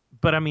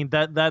I mean,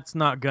 that's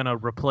not gonna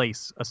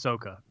replace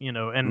Ahsoka,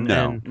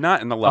 and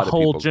not in a lot of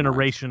whole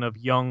generation of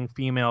young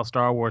female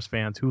Star Wars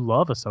fans who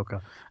love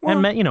Ahsoka,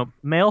 and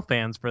male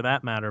fans for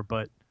that matter.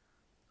 But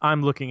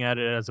I'm looking at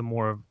it as a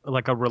more of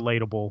like a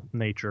relatable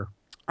nature.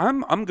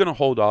 I'm gonna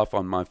hold off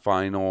on my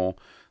final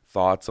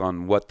thoughts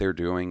on what they're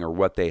doing or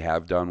what they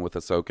have done with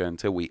Ahsoka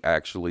until we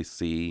actually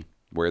see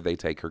where they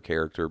take her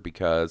character,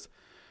 because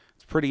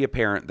it's pretty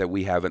apparent that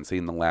we haven't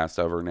seen the last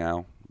of her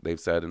now. They've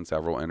said in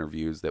several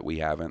interviews that we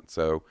haven't.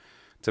 So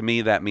to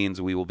me, that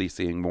means we will be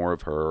seeing more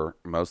of her,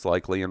 most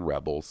likely in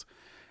Rebels.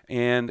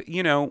 And,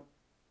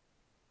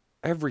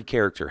 every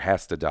character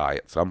has to die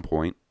at some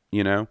point,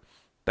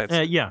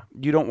 That's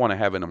You don't want to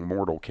have an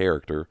immortal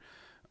character.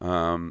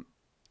 And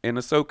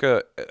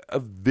Ahsoka,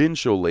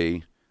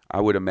 eventually, I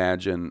would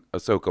imagine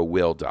Ahsoka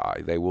will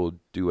die. They will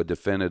do a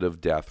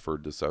definitive death for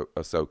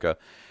Ahsoka.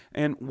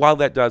 And while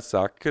that does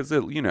suck, because,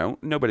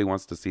 nobody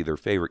wants to see their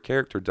favorite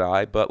character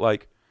die, but,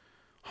 like,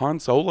 Han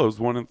Solo's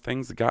one of the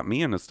things that got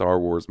me into Star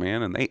Wars,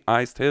 man, and they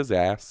iced his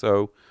ass.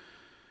 So,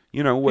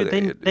 what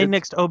they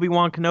nixed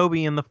Obi-Wan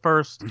Kenobi in the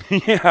first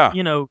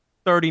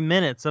 30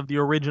 minutes of the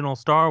original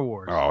Star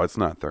Wars. Oh, it's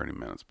not 30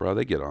 minutes, bro.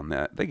 They get on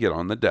that. They get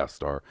on the Death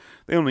Star.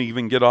 They don't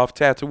even get off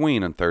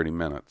Tatooine in 30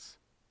 minutes.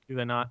 Do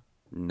they not?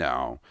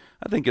 No.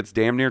 I think it's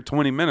damn near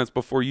 20 minutes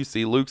before you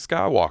see Luke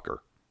Skywalker.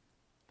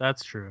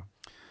 That's true.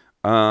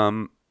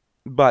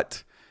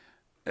 But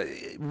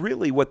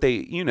really what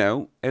they,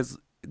 as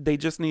they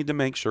just need to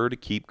make sure to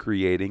keep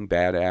creating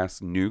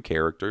badass new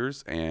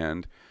characters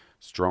and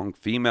strong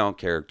female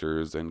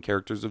characters and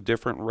characters of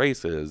different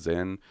races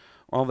and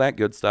all that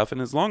good stuff. And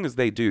as long as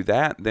they do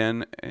that,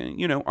 then,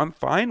 I'm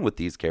fine with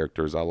these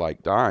characters I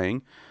like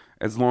dying,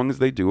 as long as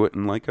they do it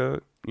in like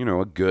a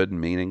good,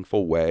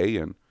 meaningful way.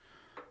 And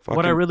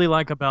what I really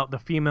like about the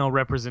female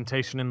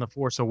representation in The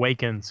Force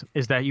Awakens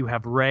is that you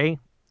have Rey,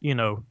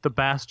 the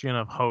bastion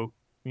of hope,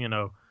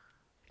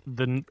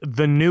 the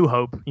new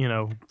hope,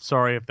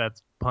 sorry if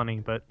that's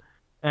punning, but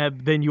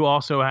then you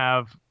also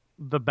have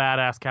the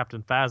badass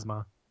Captain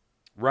Phasma,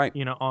 right?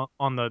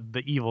 On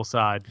the evil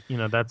side,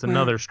 that's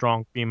another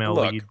strong female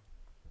lead.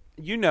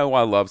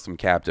 I love some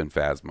Captain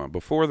Phasma.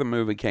 Before the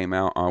movie came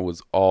out, I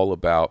was all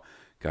about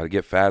got to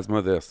get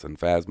Phasma this and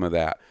Phasma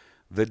that.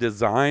 The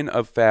design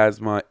of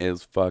Phasma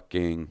is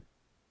fucking,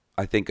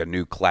 I think, a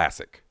new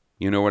classic.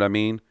 You know what I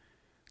mean?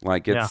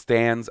 Like, it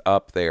stands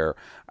up there.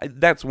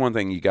 That's one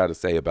thing you got to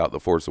say about The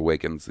Force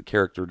Awakens. The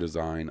character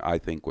design, I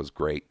think, was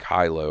great.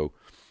 Kylo,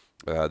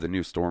 the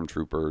new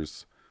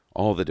Stormtroopers,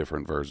 all the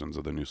different versions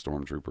of the new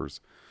Stormtroopers.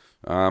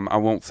 I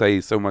won't say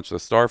so much the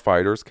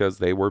Starfighters, because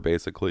they were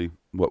basically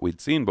what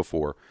we'd seen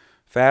before.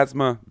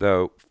 Phasma,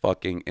 though,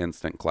 fucking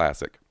instant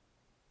classic.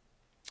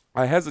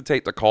 I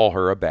hesitate to call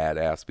her a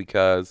badass,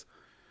 because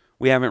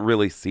we haven't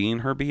really seen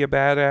her be a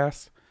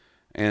badass.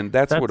 And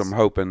that's what I'm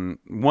hoping.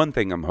 One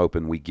thing I'm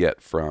hoping we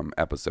get from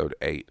episode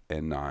 8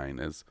 and 9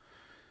 is,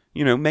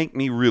 make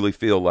me really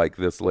feel like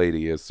this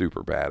lady is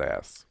super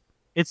badass.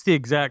 It's the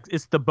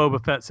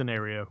Boba Fett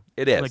scenario.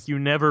 It is. Like, you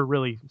never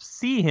really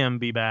see him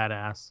be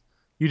badass.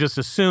 You just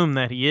assume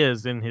that he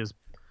is in his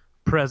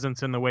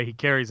presence and the way he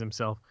carries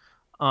himself.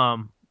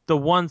 The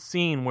one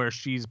scene where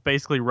she's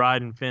basically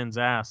riding Finn's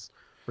ass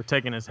for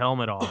taking his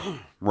helmet off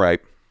Right.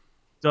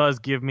 does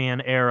give me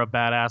an air of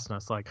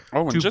badassness. Like,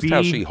 Oh, and to just be,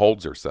 how she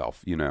holds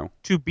herself, you know.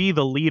 to be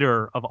the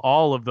leader of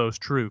all of those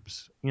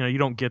troops, you know, you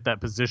don't get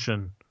that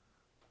position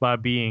by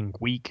being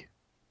weak.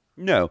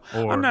 No,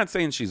 Or- I'm not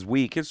saying she's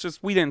weak. It's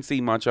just we didn't see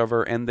much of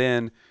her. And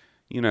then,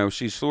 you know,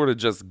 she sort of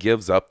just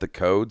gives up the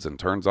codes and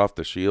turns off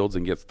the shields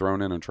and gets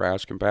thrown in a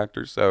trash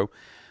compactor. So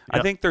I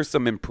Yep. think there's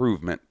some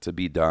improvement to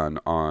be done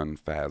on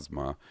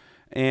Phasma.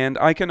 And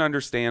I can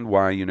understand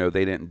why, you know,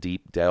 they didn't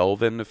deep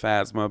delve into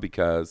Phasma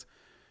because,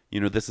 you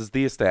know, this is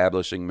the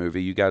establishing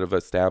movie. You got to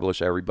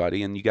establish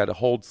everybody and you got to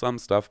hold some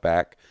stuff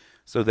back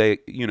so they,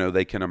 you know,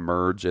 they can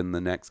emerge in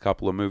the next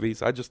couple of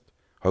movies. I just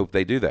hope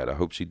they do that. I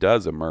hope she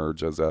does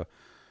emerge as a,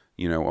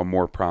 you know, a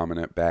more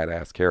prominent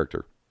badass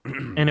character.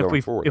 And if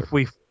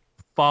we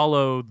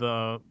follow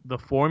the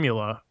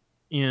formula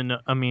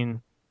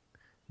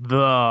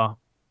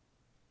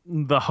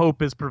the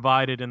hope is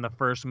provided in the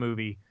first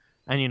movie,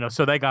 and you know,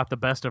 so they got the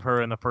best of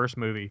her in the first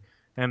movie,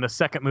 and the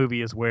second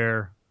movie is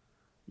where,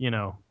 you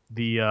know,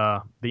 the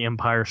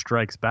Empire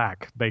strikes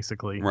back,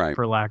 basically, Right.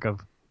 for lack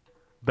of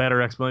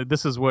better explanation.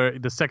 This is where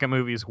the second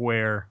movie is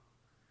where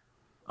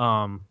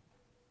the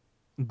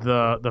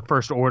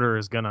First Order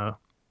is gonna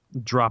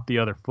drop the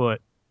other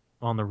foot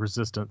on the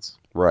Resistance,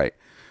 Right.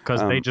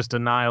 because they just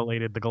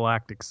annihilated the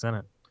Galactic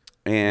Senate,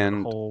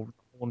 And the whole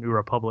New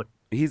Republic.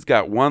 he's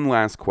got one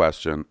last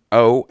question.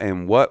 Oh,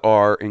 and what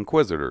are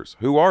Inquisitors?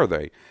 Who are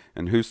they?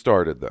 And who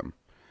started them?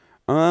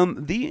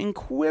 The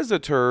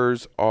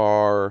Inquisitors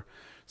are...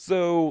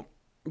 So,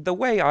 the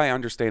way I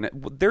understand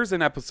it, there's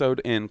an episode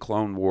in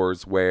Clone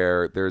Wars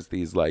where there's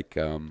these, like...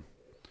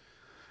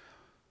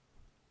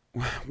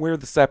 where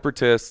the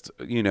Separatists,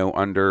 you know,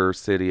 under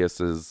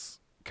Sidious's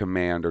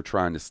command are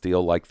trying to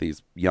steal, like,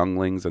 these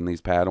younglings and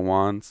these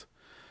Padawans.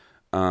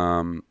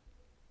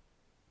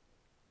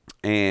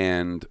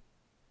 And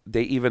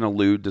they even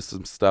allude to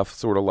some stuff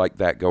sort of like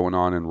that going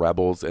on in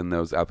Rebels in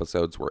those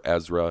episodes where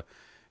Ezra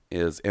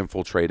is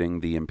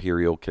infiltrating the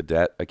Imperial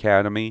Cadet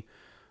Academy.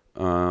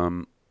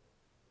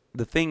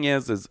 The thing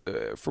is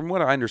from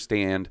what I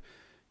understand,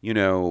 you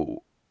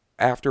know,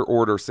 after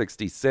Order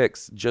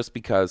 66, just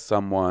because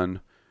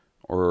someone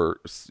or,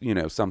 you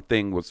know,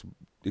 something was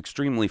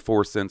extremely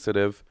Force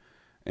sensitive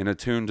and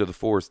attuned to the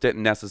Force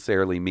didn't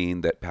necessarily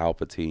mean that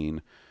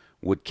Palpatine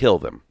would kill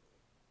them.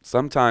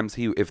 Sometimes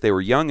if they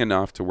were young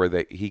enough to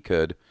where he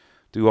could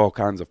do all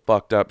kinds of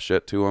fucked up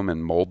shit to them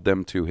and mold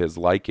them to his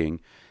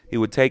liking, he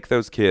would take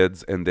those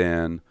kids and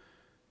then,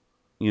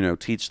 you know,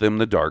 teach them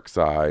the dark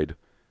side.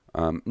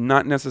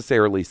 Not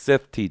necessarily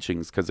Sith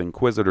teachings, because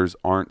Inquisitors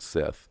aren't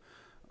Sith.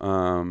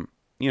 You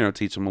know,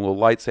 teach them a little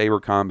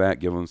lightsaber combat,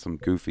 give them some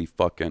goofy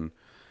fucking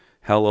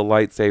hella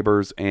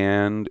lightsabers,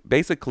 and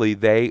basically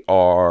they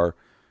are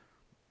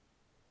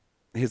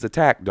his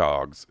attack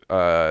dogs.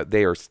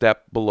 They are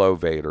step below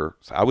Vader.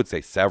 So I would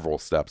say several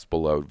steps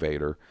below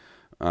Vader.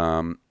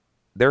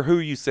 They're who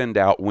you send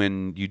out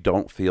when you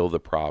don't feel the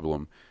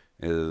problem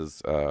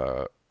is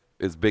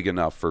big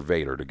enough for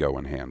Vader to go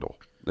and handle.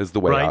 Is the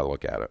way Right. I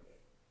look at it.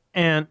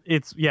 And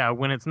it's,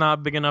 when it's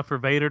not big enough for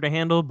Vader to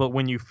handle, but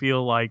when you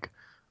feel like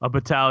a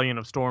battalion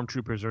of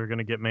stormtroopers are going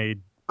to get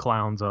made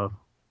clowns of.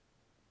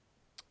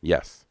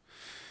 Yes.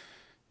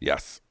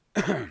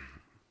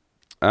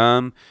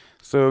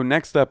 So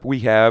next up we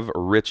have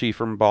Richie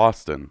from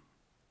Boston.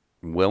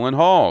 Willen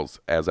Halls.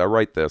 As I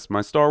write this,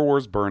 my Star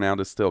Wars burnout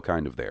is still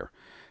kind of there.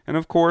 And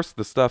of course,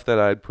 the stuff that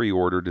I'd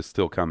pre-ordered is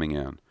still coming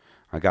in.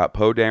 I got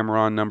Poe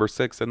Dameron number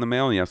 6 in the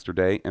mail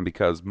yesterday, and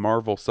because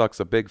Marvel sucks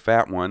a big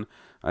fat one,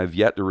 I've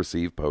yet to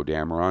receive Poe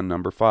Dameron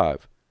number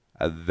 5.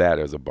 That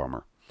is a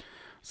bummer.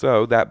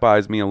 So that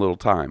buys me a little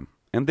time.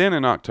 And then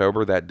in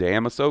October, that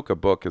damn Ahsoka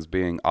book is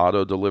being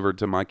auto-delivered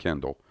to my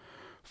Kindle.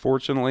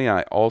 Fortunately,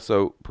 I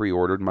also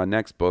pre-ordered my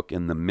next book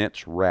in the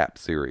Mitch Rapp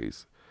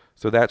series.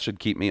 So that should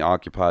keep me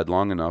occupied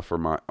long enough for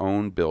my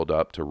own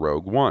build-up to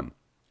Rogue One.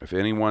 If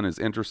anyone is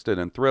interested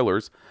in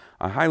thrillers,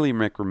 I highly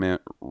recommend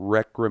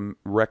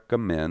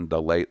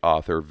the late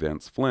author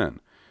Vince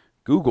Flynn.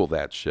 Google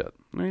that shit.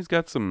 He's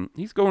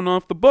going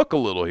off the book a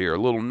little here,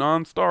 a little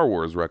non-Star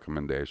Wars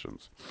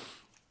recommendations.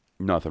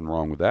 Nothing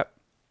wrong with that.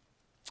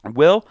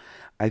 Will,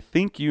 I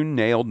think you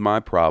nailed my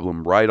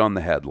problem right on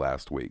the head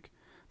last week.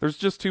 There's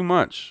just too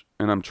much,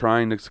 and I'm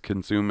trying to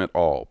consume it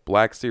all.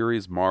 Black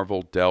Series,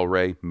 Marvel, Del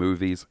Rey,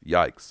 movies,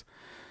 yikes.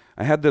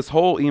 I had this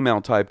whole email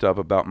typed up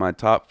about my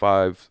top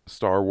 5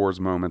 Star Wars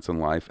moments in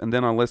life, and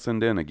then I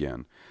listened in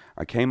again.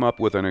 I came up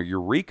with a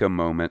eureka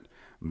moment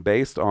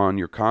based on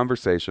your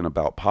conversation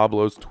about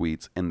Pablo's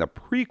tweets in the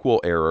prequel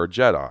era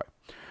Jedi.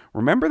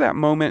 Remember that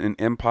moment in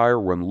Empire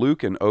when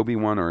Luke and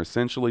Obi-Wan are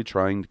essentially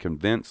trying to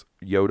convince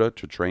Yoda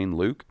to train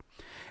Luke?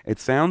 It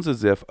sounds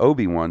as if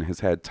Obi-Wan has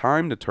had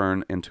time to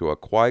turn into a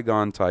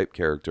Qui-Gon type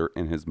character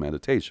in his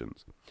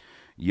meditations.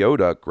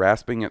 Yoda,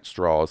 grasping at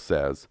straws,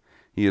 says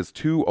he is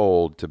too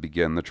old to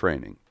begin the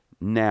training.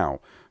 Now,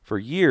 for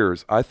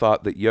years, I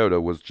thought that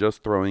Yoda was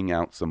just throwing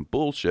out some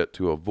bullshit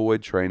to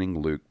avoid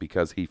training Luke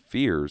because he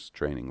fears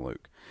training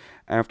Luke.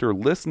 After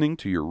listening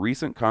to your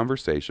recent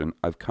conversation,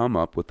 I've come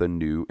up with a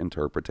new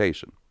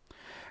interpretation.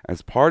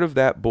 As part of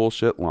that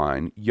bullshit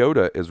line,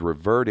 Yoda is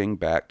reverting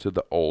back to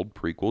the old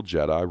prequel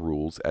Jedi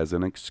rules as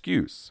an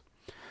excuse.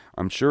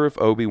 I'm sure if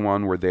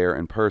Obi-Wan were there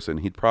in person,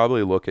 he'd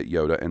probably look at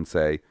Yoda and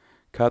say,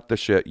 "Cut the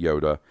shit,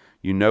 Yoda.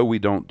 You know we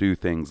don't do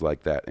things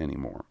like that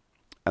anymore."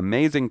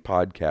 Amazing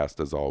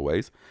podcast as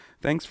always.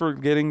 Thanks for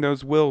getting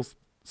those wheels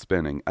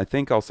spinning. I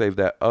think I'll save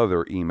that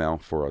other email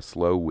for a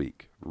slow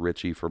week.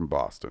 Richie from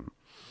Boston.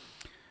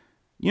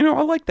 You know,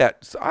 I like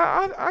that.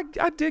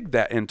 I dig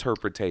that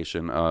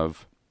interpretation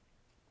of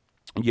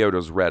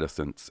Yoda's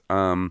reticence.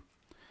 And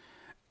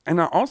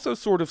I also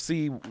sort of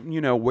see, you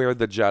know, where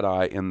the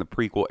Jedi in the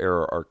prequel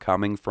era are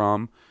coming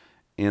from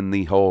in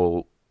the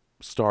whole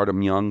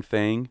stardom young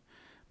thing,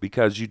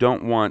 because you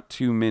don't want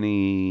too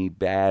many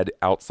bad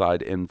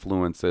outside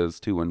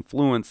influences to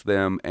influence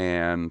them.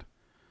 And,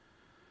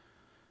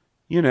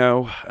 you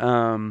know,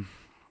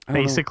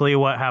 basically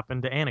what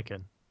happened to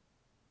Anakin.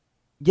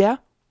 Yeah,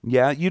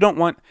 you don't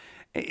want.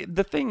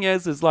 The thing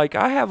is like,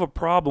 I have a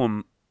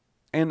problem,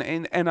 and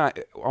I,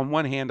 on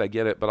one hand I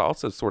get it, but I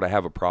also sort of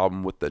have a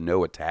problem with the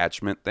no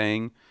attachment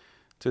thing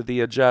to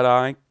the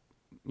Jedi,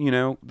 you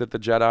know, that the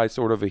Jedi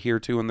sort of adhere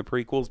to in the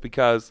prequels,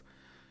 because,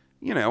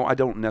 you know, I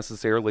don't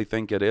necessarily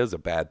think it is a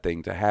bad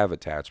thing to have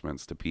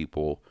attachments to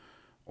people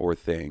or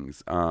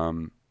things,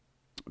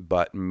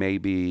 but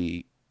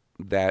maybe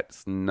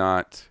that's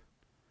not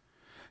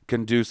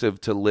conducive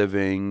to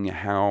living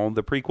how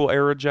the prequel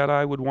era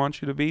Jedi would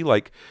want you to be.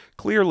 Like,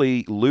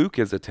 clearly Luke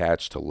is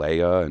attached to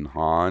Leia and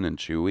Han and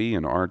Chewie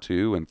and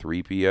R2 and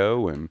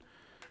 3PO, and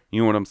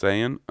you know what I'm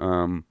saying?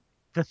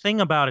 The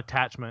thing about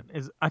attachment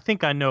is,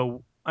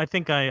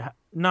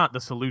 not the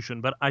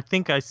solution, but I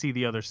think I see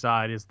the other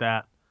side, is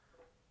that,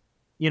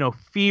 you know,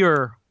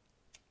 fear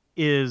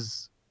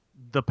is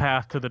the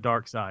path to the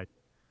dark side,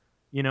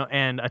 you know,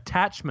 and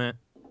attachment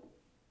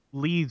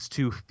leads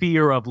to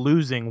fear of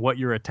losing what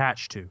you're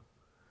attached to.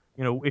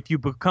 You know, if you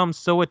become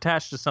so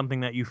attached to something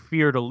that you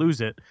fear to lose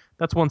it,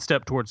 that's one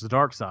step towards the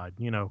dark side.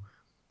 You know,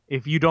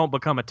 if you don't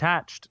become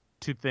attached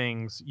to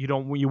things, you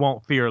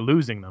won't fear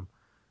losing them.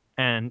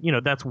 And, you know,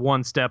 that's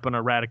one step in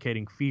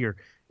eradicating fear.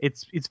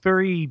 It's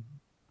very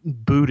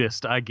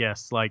Buddhist, I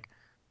guess, like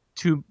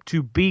to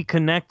be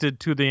connected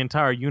to the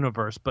entire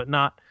universe, but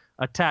not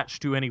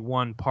attached to any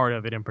one part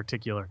of it in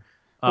particular.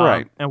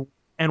 Right.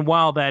 And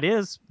while that,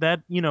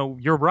 you know,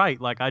 you're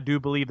right. Like, I do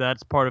believe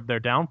that's part of their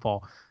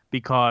downfall,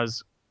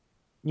 because,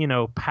 you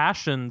know,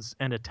 passions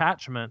and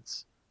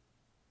attachments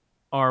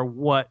are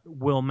what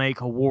will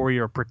make a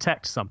warrior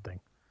protect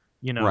something.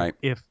 You know, right.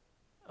 If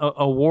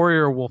a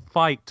warrior will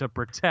fight to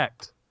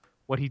protect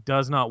what he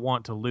does not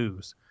want to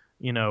lose,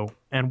 you know,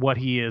 and what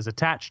he is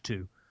attached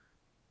to,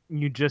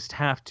 you just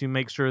have to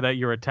make sure that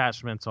your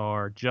attachments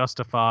are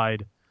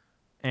justified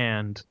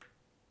and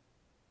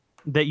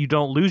that you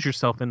don't lose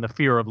yourself in the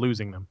fear of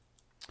losing them,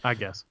 I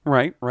guess.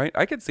 Right.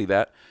 I could see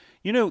that.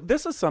 You know,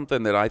 this is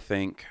something that I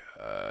think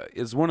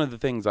is one of the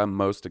things I'm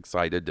most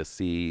excited to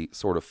see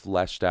sort of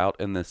fleshed out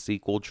in the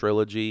sequel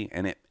trilogy.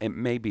 And it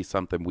may be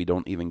something we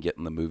don't even get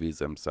in the movies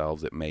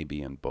themselves. It may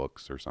be in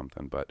books or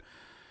something. But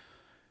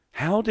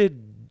how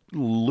did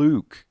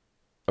Luke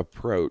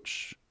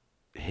approach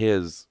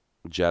his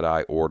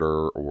Jedi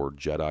Order or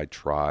Jedi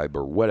Tribe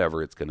or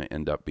whatever it's going to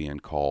end up being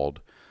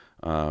called?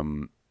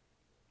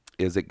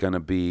 Is he going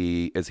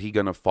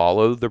to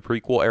follow the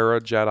prequel era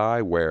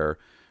Jedi where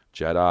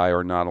Jedi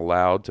are not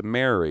allowed to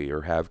marry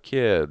or have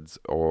kids?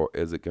 Or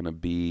is it going to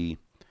be,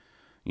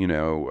 you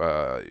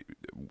know,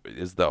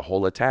 is the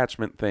whole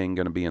attachment thing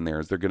going to be in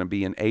there? Is there going to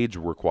be an age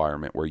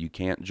requirement where you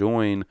can't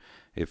join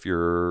if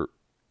you're,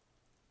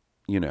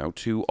 you know,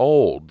 too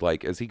old?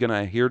 Like, is he going to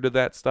adhere to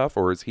that stuff,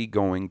 or is he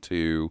going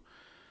to,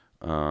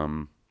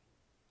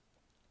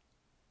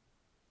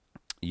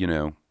 you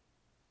know,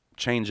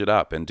 change it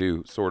up and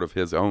do sort of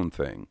his own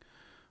thing?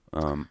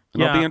 And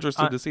I'll be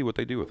interested to see what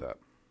they do with that.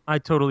 I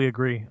totally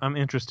agree. I'm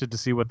interested to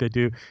see what they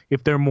do.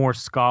 If they're more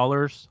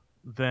scholars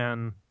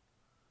than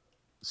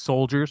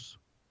soldiers,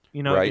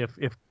 you know, right.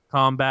 if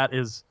combat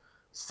is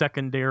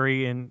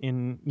secondary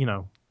in you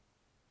know,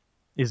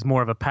 is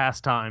more of a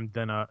pastime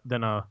than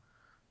a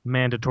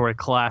mandatory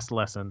class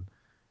lesson,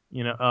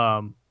 you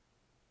know.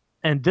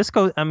 And this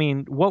goes, I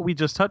mean, what we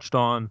just touched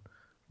on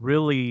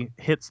really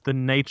hits the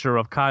nature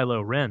of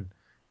Kylo Ren.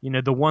 You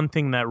know, the one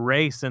thing that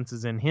Rey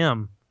senses in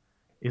him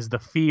is the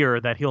fear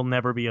that he'll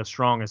never be as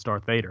strong as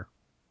Darth Vader.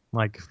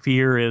 Like,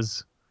 fear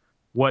is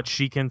what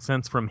she can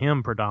sense from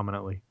him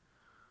predominantly.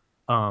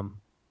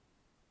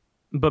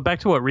 But back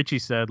to what Richie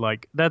said,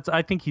 like,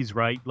 I think he's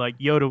right. Like,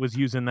 Yoda was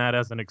using that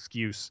as an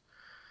excuse.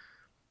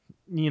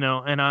 You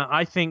know, and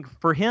I think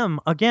for him,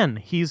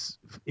 again,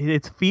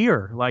 it's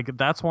fear. Like,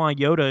 that's why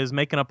Yoda is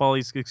making up all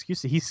these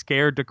excuses. He's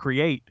scared to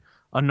create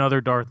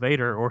another Darth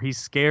Vader, or he's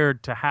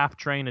scared to half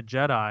train a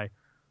Jedi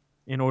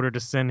in order to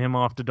send him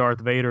off to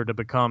Darth Vader to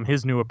become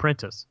his new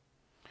apprentice.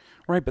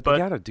 Right, but they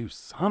got to do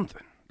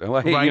something.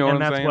 Like, right, you know and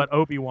what that's what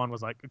Obi-Wan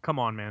was like, come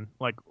on, man.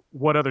 Like,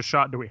 what other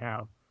shot do we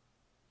have?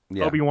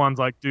 Yeah. Obi-Wan's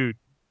like, dude,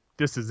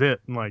 this is it.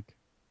 And like,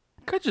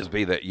 Could just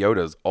be that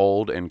Yoda's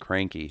old and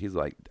cranky. He's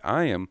like,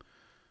 I am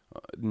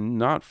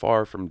not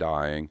far from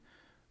dying.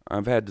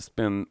 I've had to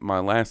spend my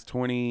last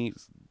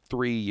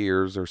 23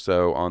 years or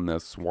so on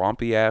this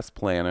swampy ass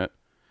planet.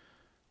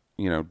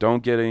 You know,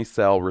 don't get any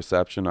cell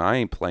reception. I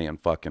ain't playing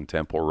fucking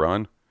Temple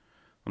Run.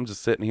 I'm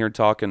just sitting here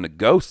talking to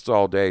ghosts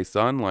all day,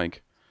 son.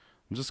 Like,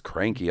 I'm just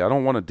cranky. I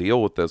don't want to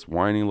deal with this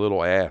whiny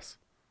little ass.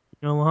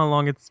 You know how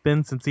long it's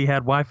been since he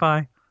had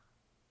Wi-Fi?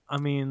 I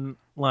mean,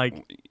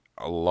 like...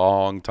 A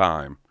long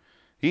time.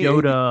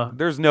 Yoda...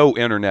 There's no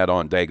internet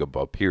on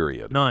Dagobah,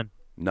 period. None.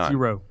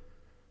 0.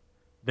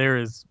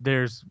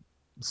 There's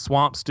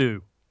swamp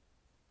stew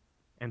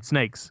and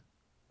snakes.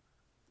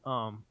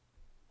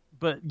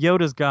 But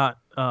Yoda's got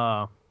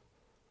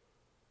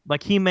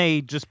like he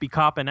may just be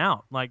copping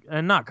out, like,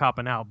 and not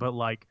copping out, but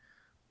like,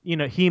 you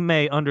know, he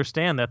may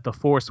understand that the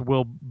Force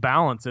will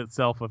balance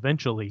itself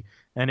eventually,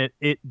 and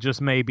it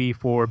just may be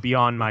for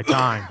beyond my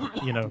time,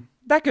 you know.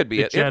 That could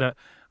be it. I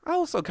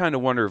also kind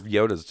of wonder if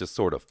Yoda's just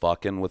sort of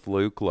fucking with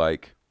Luke,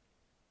 like,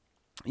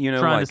 you know,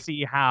 trying like, to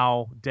see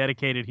how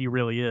dedicated he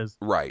really is.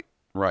 Right.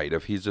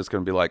 If he's just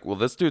going to be like, well,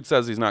 this dude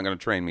says he's not going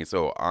to train me,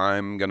 so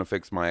I'm going to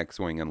fix my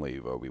X-Wing and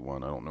leave,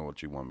 Obi-Wan. I don't know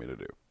what you want me to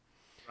do.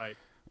 Right.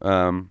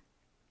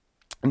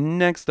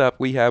 Next up,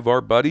 we have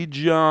our buddy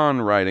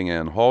John writing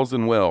in. Halls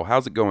and Will.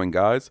 How's it going,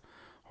 guys?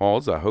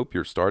 Halls, I hope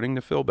you're starting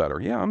to feel better.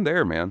 Yeah, I'm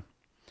there, man.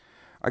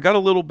 I got a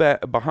little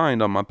bit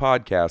behind on my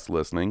podcast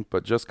listening,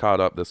 but just caught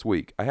up this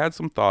week. I had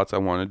some thoughts I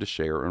wanted to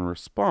share in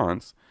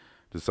response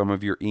to some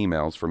of your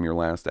emails from your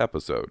last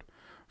episode.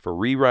 For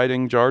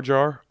rewriting Jar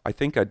Jar, I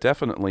think I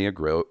definitely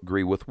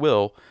agree with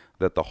Will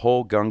that the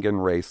whole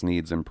Gungan race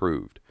needs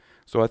improved.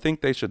 So I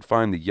think they should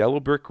find the yellow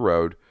brick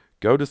road,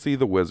 go to see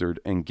the wizard,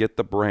 and get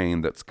the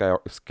brain that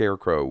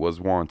Scarecrow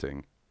was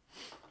wanting.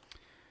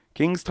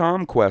 King's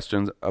Tom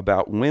questions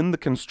about when the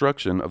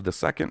construction of the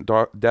second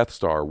Death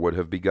Star would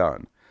have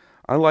begun.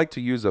 I like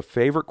to use a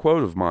favorite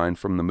quote of mine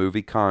from the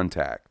movie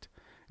Contact.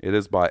 It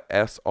is by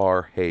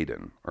S.R.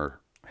 Hayden,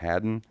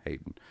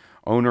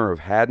 owner of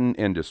Hayden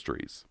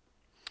Industries.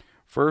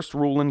 First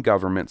rule in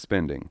government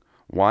spending.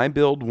 Why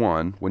build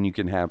one when you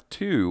can have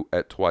two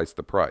at twice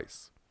the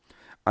price?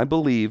 I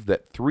believe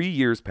that 3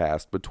 years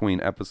passed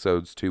between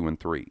episodes 2 and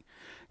 3.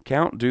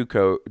 Count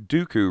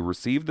Dooku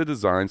received the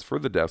designs for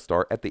the Death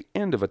Star at the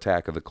end of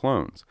Attack of the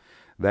Clones.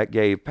 That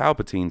gave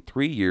Palpatine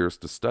 3 years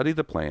to study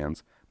the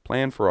plans,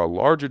 plan for a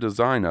larger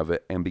design of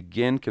it, and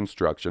begin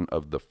construction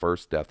of the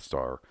first Death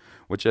Star,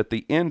 which at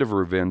the end of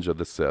Revenge of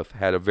the Sith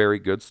had a very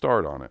good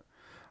start on it.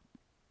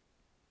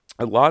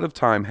 A lot of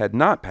time had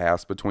not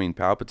passed between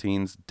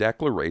Palpatine's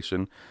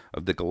declaration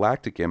of the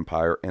Galactic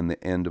Empire and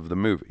the end of the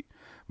movie.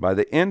 By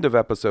the end of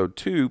Episode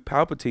 2,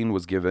 Palpatine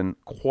was given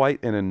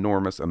quite an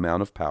enormous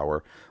amount of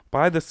power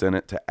by the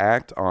Senate to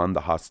act on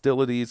the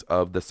hostilities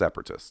of the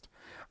Separatists.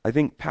 I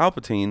think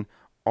Palpatine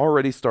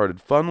already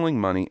started funneling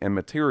money and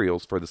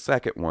materials for the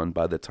second one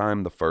by the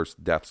time the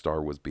first Death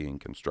Star was being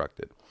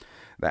constructed.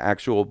 The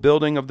actual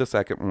building of the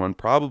second one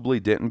probably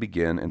didn't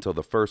begin until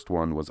the first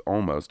one was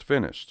almost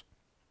finished.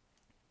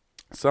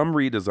 Some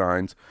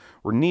redesigns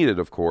were needed,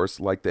 of course,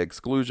 like the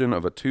exclusion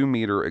of a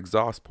 2-meter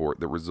exhaust port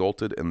that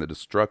resulted in the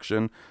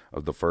destruction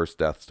of the first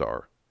Death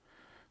Star.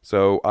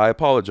 So I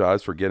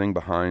apologize for getting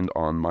behind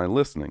on my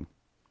listening.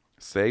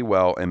 Say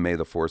well, and may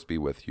the Force be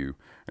with you,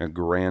 and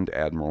Grand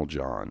Admiral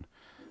John.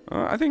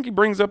 I think he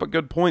brings up a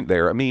good point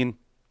there. I mean,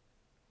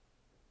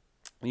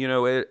 you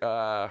know,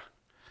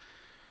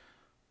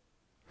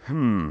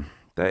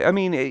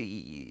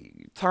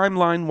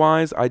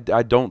 timeline-wise, I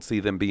don't see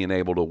them being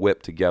able to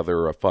whip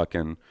together a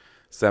fucking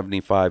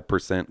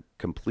 75%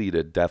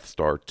 completed Death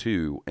Star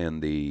 2 in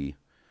the,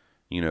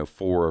 4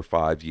 or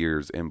 5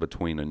 years in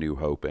between A New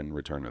Hope and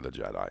Return of the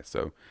Jedi.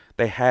 So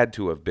it had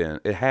to have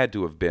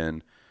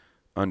been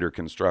under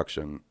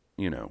construction,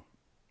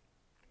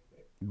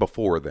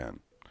 before then.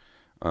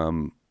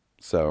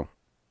 So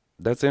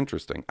that's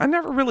interesting. I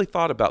never really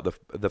thought about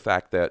the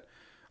fact that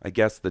I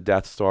guess the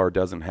Death Star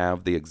doesn't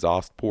have the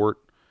exhaust port.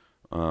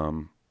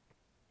 And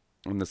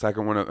the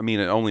second one, I mean,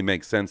 it only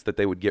makes sense that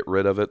they would get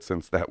rid of it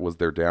since that was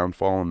their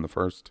downfall in the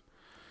first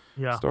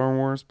Star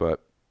Wars.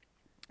 But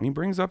he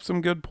brings up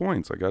some good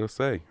points, I gotta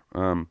say.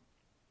 All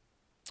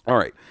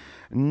right.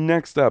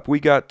 Next up,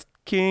 we got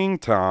King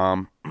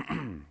Tom.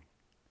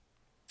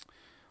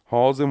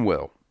 Halls and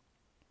Will.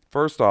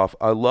 First off,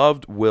 I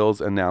loved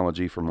Will's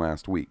analogy from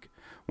last week.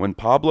 When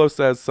Pablo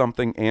says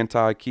something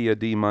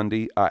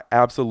anti-Ki-Adi-Mundi, I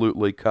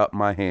absolutely cut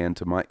my hand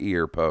to my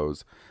ear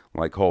pose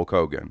like Hulk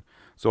Hogan.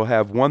 So I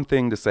have one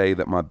thing to say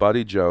that my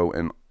buddy Joe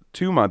and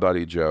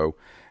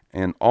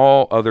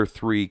all other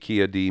 3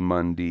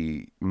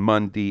 Ki-Adi-Mundi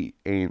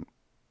and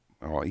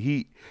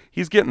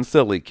he's getting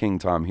silly, King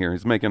Tom here.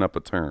 He's making up a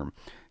term.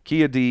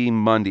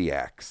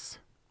 Ki-Adi-Mundiacs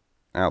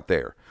out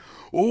there.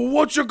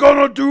 What you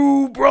gonna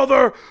do,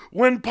 brother,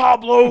 when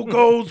Pablo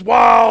goes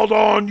wild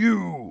on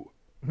you?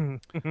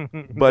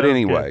 But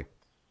anyway,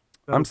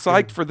 I'm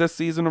psyched for this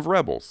season of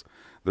Rebels.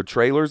 The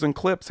trailers and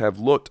clips have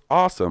looked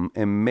awesome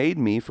and made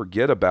me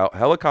forget about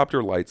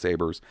helicopter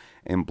lightsabers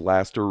and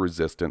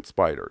blaster-resistant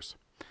spiders.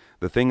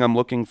 The thing I'm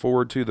looking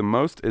forward to the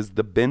most is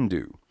the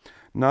Bendu.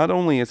 Not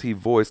only is he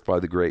voiced by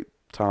the great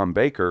Tom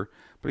Baker,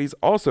 but he's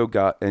also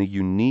got a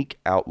unique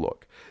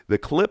outlook. The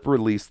clip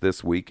released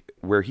this week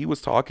where he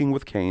was talking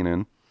with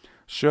Kanan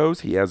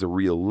shows he has a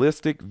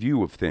realistic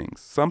view of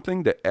things,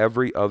 something that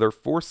every other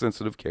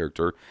Force-sensitive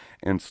character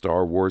in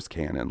Star Wars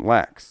canon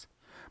lacks.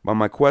 But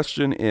my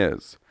question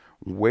is,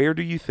 where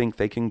do you think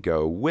they can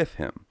go with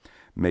him?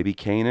 Maybe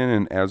Kanan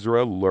and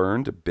Ezra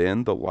learn to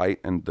bend the light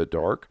and the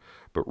dark,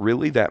 but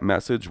really that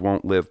message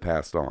won't live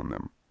past.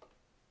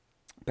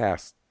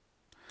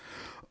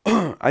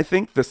 I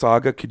think the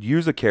saga could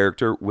use a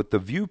character with the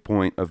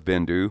viewpoint of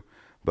Bendu,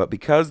 but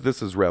because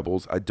this is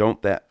Rebels, I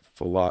don't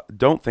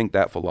think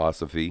that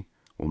philosophy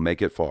will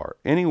make it far.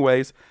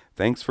 Anyways,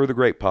 thanks for the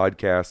great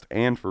podcast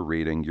and for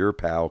reading. Your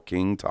pal,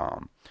 King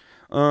Tom.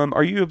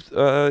 Are you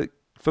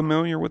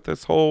familiar with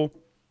this whole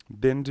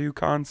Bendu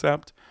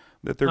concept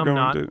that they're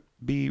going to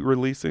be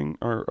releasing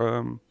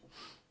or,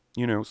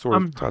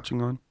 sort of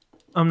touching on?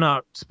 I'm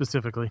not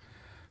specifically.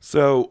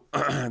 So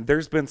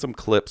there's been some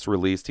clips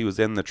released. He was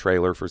in the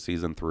trailer for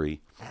season 3.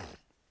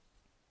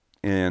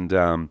 And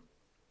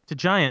it's a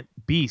giant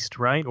beast,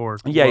 right?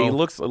 He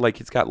looks like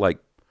he's got like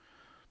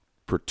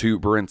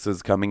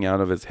protuberances coming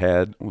out of his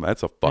head. Well,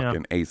 that's a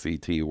fucking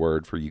ACT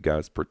word for you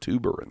guys,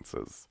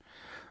 protuberances.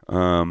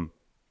 And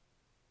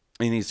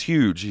he's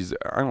huge.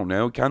 I don't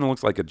know, he kind of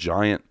looks like a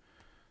giant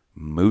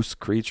moose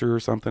creature or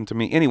something to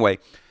me. Anyway,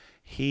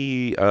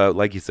 he,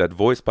 like you said,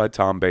 voiced by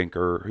Tom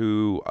Baker,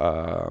 who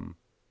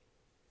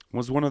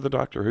was one of the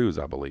Doctor Who's,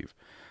 I believe.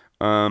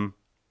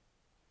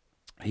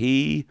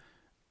 He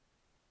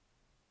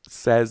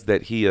says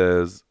that he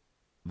is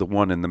the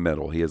one in the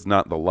middle. He is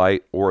not the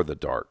light or the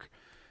dark.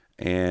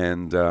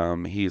 And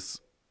he's,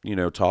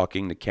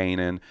 talking to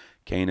Kanan.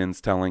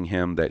 Kanan's telling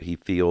him that he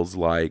feels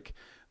like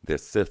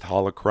this Sith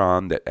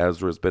holocron that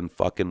Ezra's been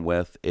fucking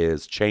with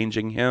is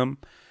changing him.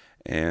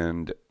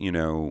 And,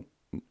 the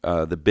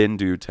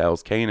Bendu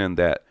tells Kanan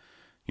that,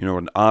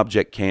 an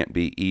object can't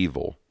be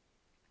evil.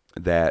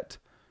 That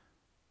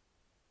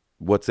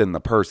what's in the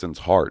person's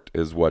heart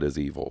is what is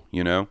evil,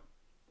 Yeah.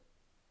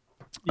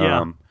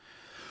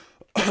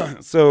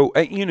 So,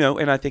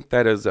 and I think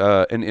that is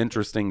an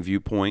interesting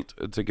viewpoint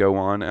to go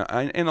on.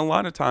 And a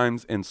lot of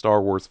times in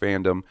Star Wars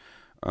fandom,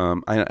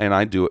 and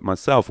I do it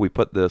myself, we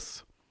put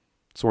this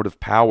sort of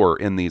power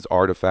in these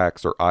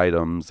artifacts or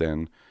items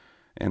and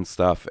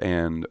stuff.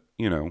 And,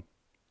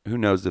 who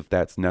knows if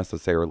that's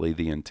necessarily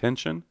the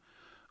intention.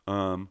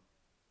 But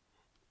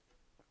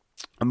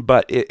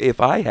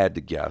if I had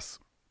to guess,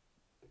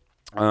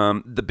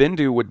 the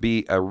Bendu would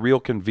be a real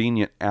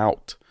convenient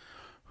out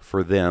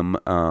for them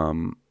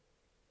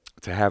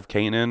to have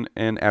Kanan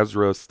and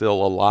Ezra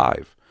still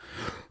alive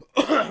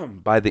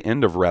by the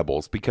end of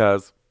Rebels,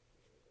 because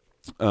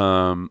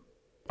a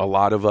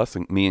lot of us,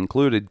 me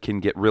included, can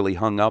get really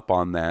hung up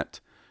on that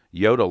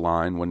Yoda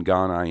line, "When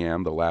gone I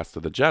am, the last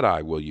of the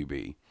Jedi will you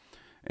be?"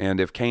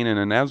 And if Kanan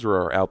and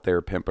Ezra are out there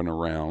pimping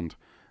around,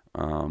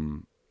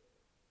 then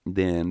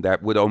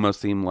that would almost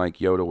seem like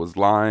Yoda was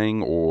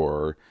lying,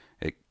 or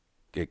it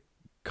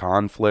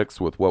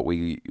conflicts with what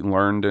we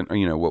learned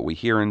and what we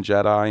hear in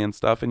Jedi and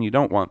stuff, and you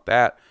don't want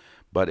that.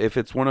 But if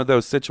it's one of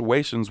those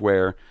situations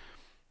where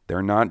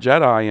they're not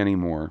Jedi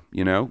anymore,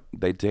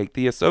 they take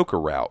the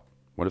Ahsoka route.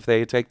 What if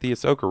they take the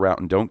Ahsoka route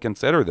and don't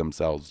consider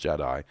themselves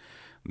Jedi?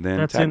 Then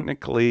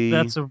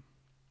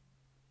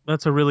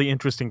that's a really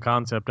interesting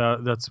concept.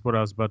 That's what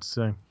I was about to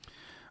say.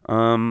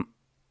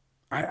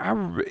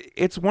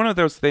 It's one of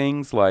those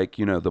things like,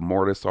 the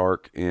Mortis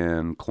arc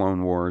in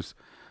Clone Wars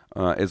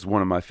is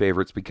one of my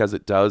favorites, because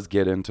it does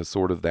get into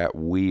sort of that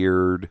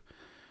weird,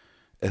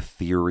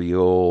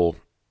 ethereal,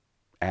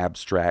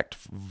 abstract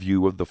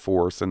view of the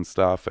Force and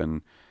stuff.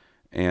 And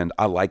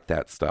I like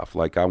that stuff.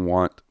 Like, I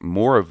want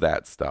more of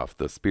that stuff,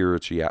 the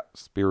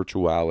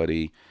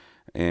spirituality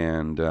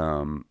and,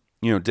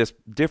 just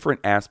different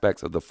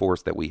aspects of the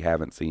Force that we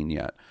haven't seen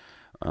yet.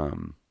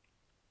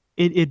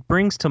 It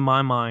brings to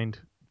my mind,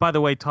 by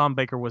the way, Tom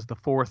Baker was the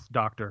 4th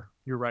Doctor.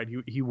 You're right.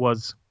 He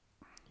was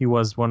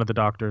one of the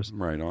Doctors.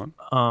 Right on.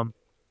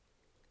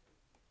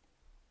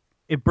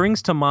 It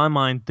brings to my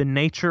mind the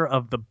nature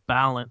of the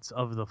balance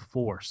of the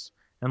Force.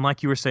 And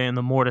like you were saying,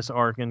 the Mortis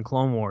arc in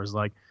Clone Wars,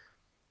 like,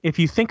 if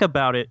you think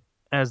about it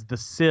as the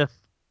Sith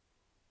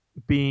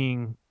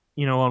being,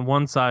 on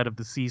one side of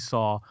the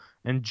seesaw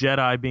and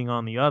Jedi being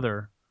on the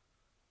other,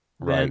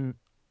 right, then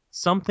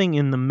something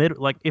in the middle,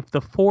 like if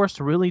the Force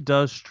really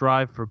does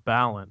strive for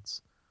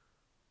balance,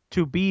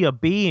 to be a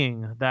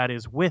being that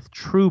is with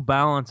true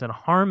balance and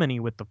harmony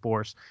with the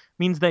Force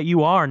means that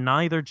you are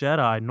neither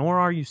Jedi nor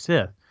are you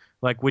Sith,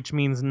 which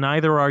means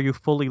neither are you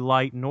fully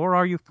light nor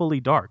are you fully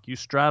dark. You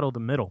straddle the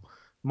middle,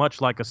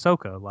 much like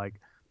Ahsoka. Like,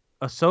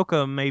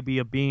 Ahsoka may be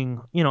a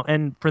being,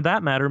 and for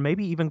that matter,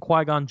 maybe even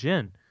Qui-Gon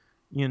Jinn.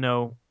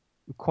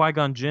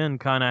 Qui-Gon Jinn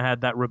kind of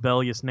had that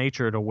rebellious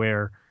nature to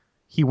where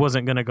he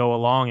wasn't going to go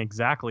along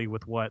exactly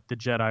with what the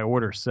Jedi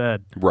Order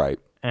said. Right.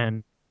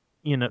 And,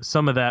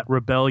 some of that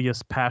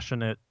rebellious,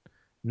 passionate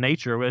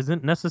nature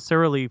isn't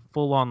necessarily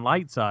full on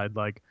light side.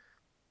 Like,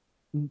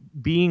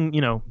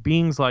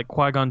 beings like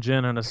Qui-Gon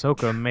Jinn and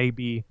Ahsoka may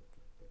be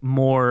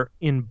more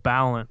in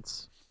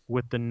balance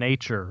with the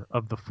nature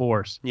of the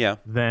Force Yeah.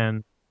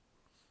 than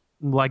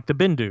like the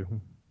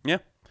Bendu. Yeah.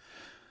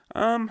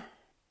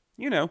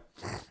 You know,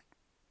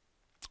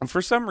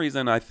 for some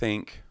reason, I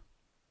think,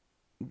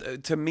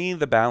 to me,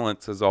 the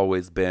balance has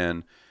always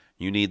been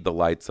you need the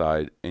light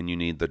side and you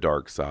need the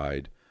dark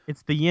side.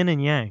 It's the yin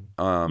and yang.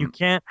 You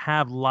can't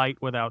have light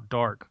without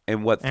dark.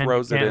 And what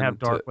throws you it can't into have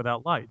dark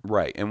without light.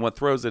 Right. And what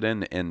throws it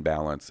into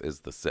imbalance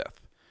is the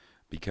Sith,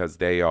 because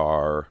they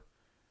are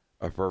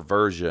a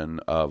perversion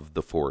of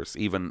the Force.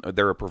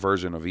 They're a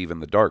perversion of even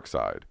the dark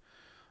side.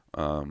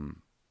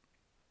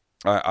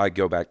 I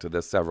go back to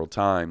this several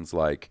times.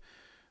 Like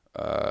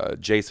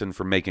Jason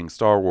from Making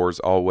Star Wars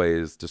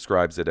always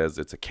describes it as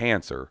it's a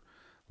cancer,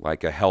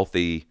 like a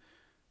healthy,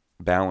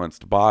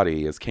 balanced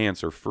body is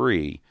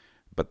cancer-free,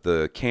 but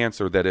the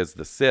cancer that is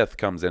the Sith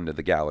comes into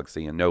the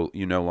galaxy, and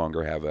you no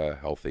longer have a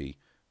healthy,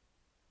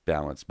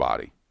 balanced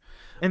body.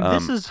 And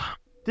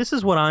this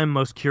is what I'm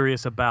most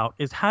curious about: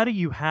 is how do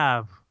you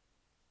have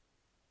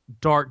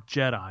dark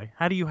Jedi?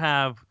 How do you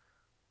have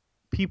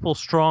people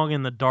strong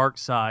in the dark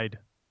side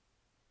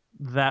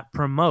that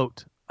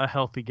promote a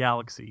healthy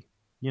galaxy?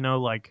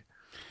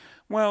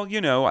 Well,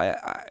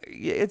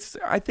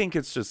 I think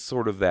it's just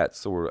sort of that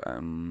sort.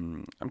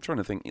 I'm trying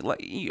to think.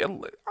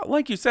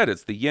 Like you said,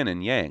 it's the yin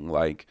and yang.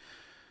 Like,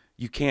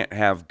 you can't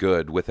have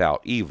good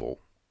without evil.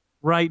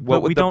 Right. What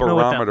but would we the don't know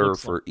what that barometer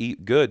looks for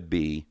like. good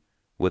be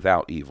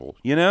without evil?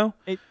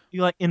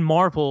 Like in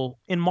Marvel,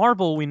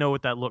 we know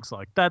what that looks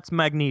like. That's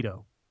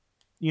Magneto.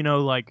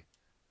 Like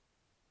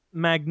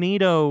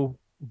Magneto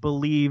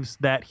believes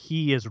that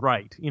he is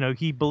right.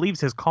 He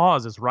believes his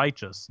cause is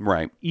righteous.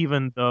 Right.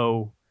 Even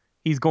though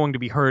he's going to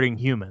be hurting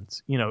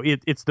humans.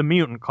 It's the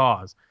mutant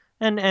cause.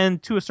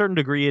 And to a certain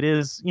degree it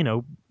is,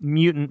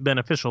 mutant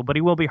beneficial, but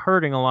he will be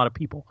hurting a lot of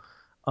people.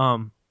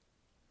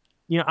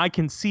 I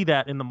can see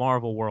that in the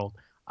Marvel world.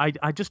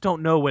 I just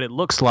don't know what it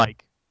looks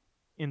like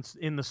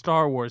in the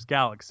Star Wars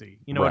galaxy.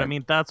 You know what I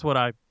mean? That's what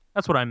I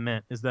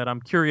meant, is that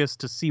I'm curious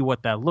to see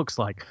what that looks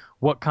like.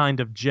 What kind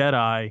of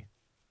Jedi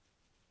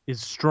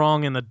is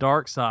strong in the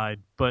dark side,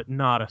 but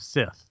not a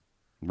Sith.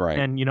 Right.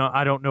 And,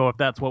 I don't know if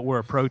that's what we're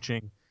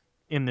approaching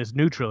in this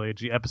new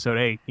trilogy, Episode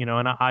 8,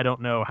 and I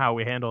don't know how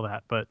we handle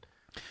that, but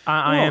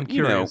I am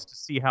curious to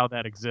see how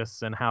that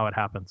exists and how it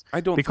happens.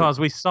 Because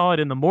we saw it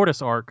in the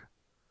Mortis arc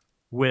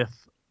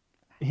with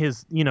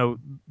his,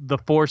 the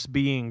Force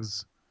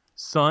being's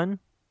son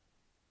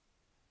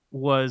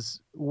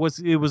was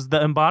the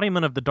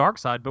embodiment of the dark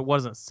side, but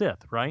wasn't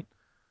Sith, right?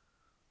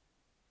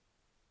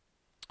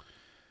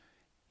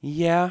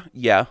 Yeah,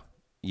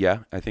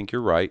 I think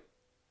you're right.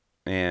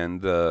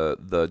 And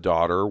the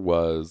daughter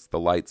was the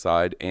light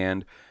side,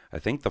 and I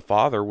think the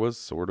father was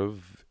sort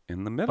of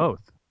in the middle.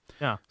 Both.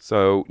 Yeah.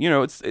 So,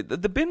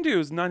 the Bendu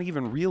is not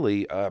even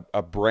really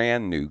a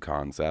brand new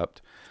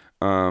concept.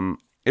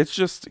 It's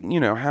just,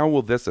 how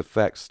will this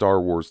affect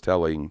Star Wars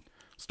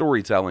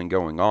storytelling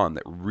going on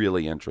that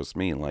really interests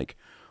me? Like,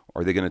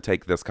 are they going to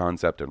take this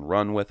concept and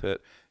run with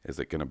it? Is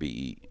it going to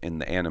be in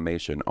the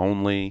animation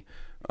only?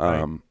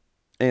 Right.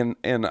 And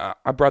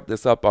I brought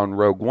this up on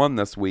Rogue One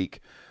this week.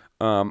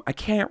 I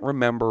can't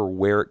remember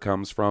where it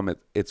comes from.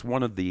 It's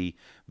one of the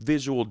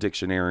visual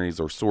dictionaries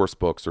or source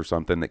books or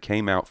something that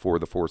came out for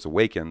The Force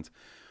Awakens.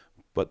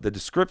 But the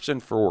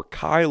description for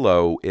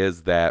Kylo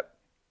is that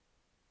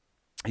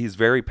he's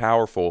very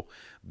powerful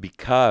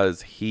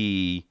because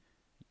he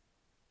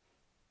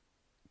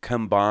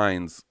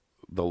combines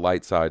the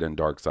light side and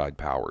dark side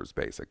powers,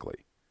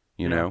 basically.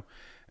 You know?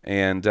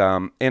 And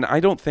I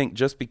don't think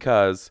just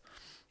because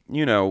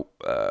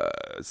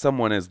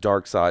someone is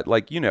dark side,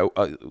 like,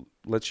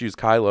 let's use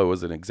Kylo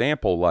as an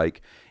example.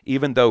 Like,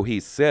 even though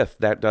he's Sith,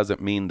 that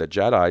doesn't mean the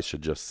Jedi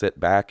should just sit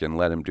back and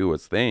let him do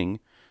his thing,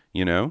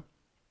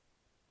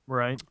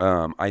 Right.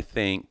 I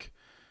think,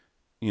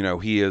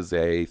 he is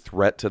a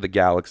threat to the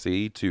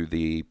galaxy, to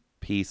the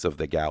peace of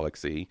the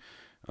galaxy.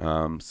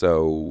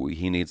 So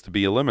he needs to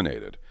be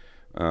eliminated.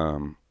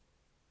 And,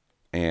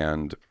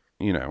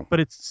 But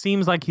it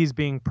seems like he's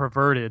being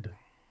perverted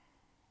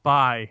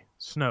by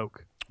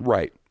Snoke.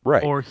 Right.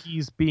 Or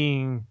he's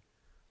being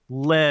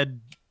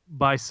led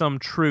by some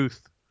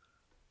truth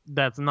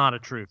that's not a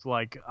truth.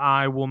 Like,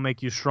 I will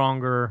make you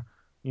stronger.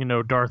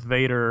 Darth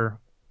Vader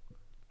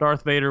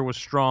was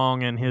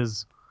strong, and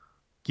his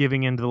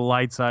giving into the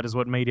light side is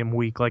what made him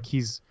weak. Like,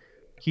 he's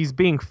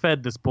being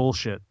fed this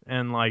bullshit.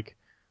 And, like,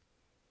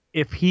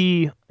 if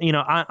he,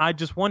 I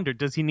just wonder,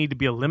 does he need to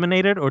be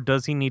eliminated, or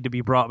does he need to be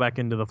brought back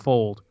into the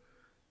fold?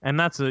 And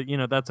that's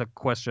a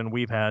question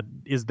we've had.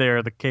 Is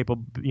there the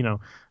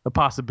the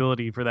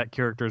possibility for that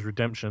character's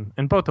redemption?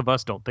 And both of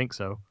us don't think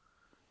so.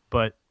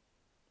 But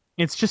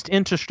it's just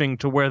interesting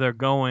to where they're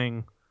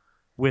going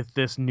with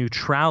this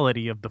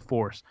neutrality of the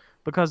Force.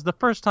 Because the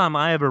first time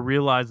I ever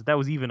realized that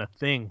was even a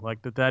thing,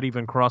 like that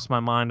even crossed my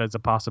mind as a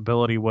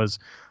possibility, was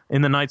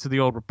in the Knights of the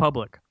Old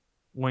Republic,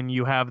 when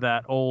you have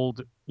that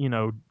old,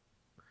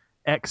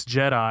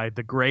 ex-Jedi,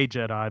 the gray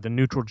Jedi, the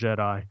neutral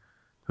Jedi,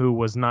 who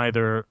was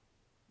neither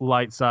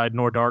light side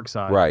nor dark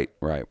side. Right.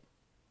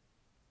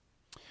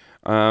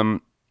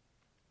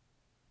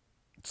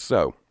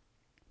 So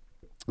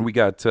we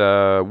got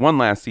one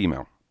last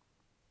email,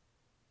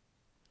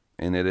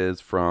 and it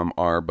is from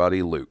our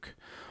buddy Luke.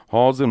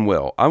 Halls and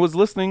Will, I was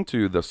listening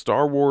to the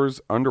Star Wars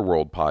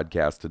Underworld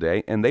podcast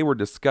today, and they were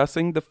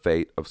discussing the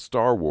fate of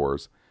Star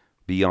Wars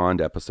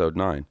beyond Episode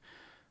 9.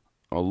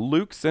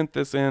 Luke sent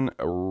this in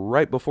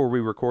right before we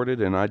recorded,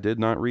 and I did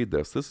not read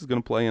this. This is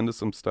going to play into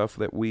some stuff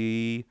that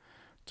we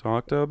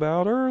talked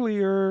about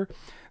earlier.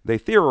 They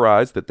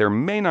theorized that there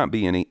may not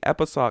be any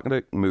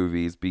episodic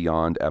movies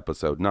beyond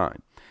Episode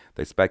 9.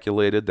 They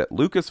speculated that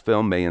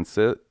Lucasfilm may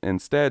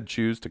instead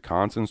choose to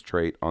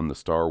concentrate on the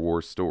Star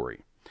Wars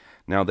story.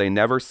 Now, they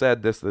never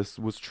said this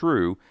was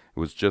true. It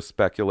was just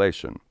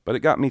speculation. But it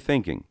got me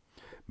thinking.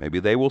 Maybe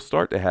they will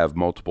start to have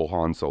multiple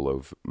Han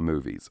Solo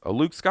movies, a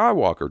Luke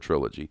Skywalker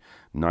trilogy,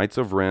 Knights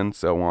of Ren,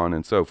 so on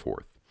and so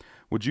forth.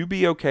 Would you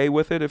be okay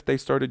with it if they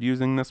started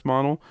using this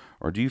model?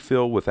 Or do you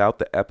feel without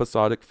the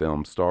episodic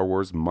film, Star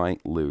Wars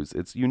might lose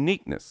its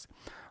uniqueness?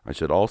 I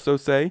should also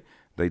say,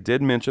 they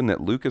did mention that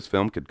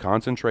Lucasfilm could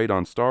concentrate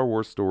on Star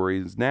Wars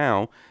stories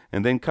now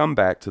and then come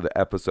back to the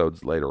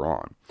episodes later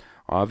on.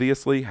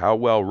 Obviously, how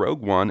well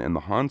Rogue One and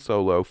the Han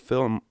Solo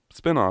film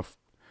spinoff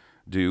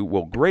do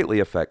will greatly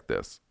affect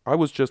this. I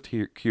was just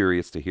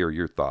curious to hear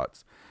your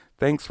thoughts.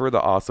 Thanks for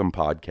the awesome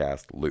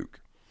podcast, Luke.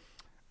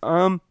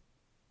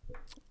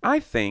 I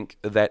think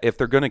that if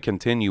they're going to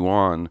continue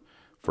on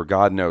for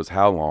God knows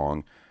how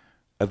long,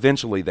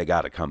 eventually they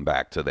got to come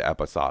back to the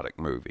episodic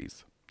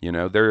movies. You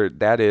know,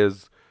 that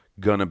is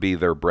going to be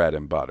their bread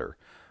and butter.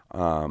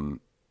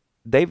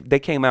 They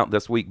came out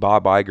this week.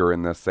 Bob Iger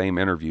in the same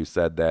interview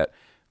said that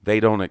they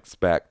don't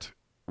expect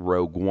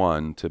Rogue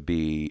One to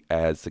be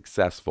as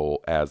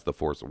successful as The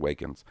Force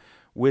Awakens,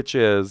 which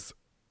is,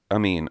 I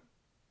mean,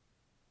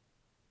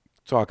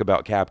 talk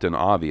about Captain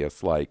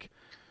Obvious. Like,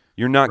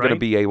 you're not going to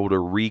be able to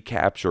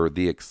recapture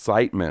the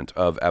excitement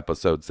of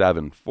Episode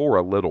 7 for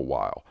a little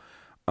while.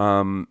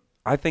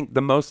 I think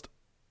the most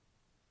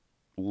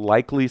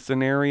likely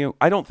scenario,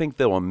 I don't think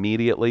they'll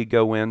immediately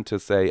go into,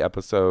 say,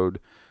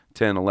 Episode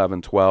 10,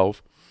 11,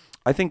 12.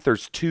 I think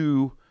there's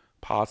two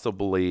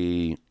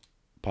possible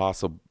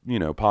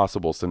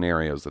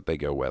scenarios that they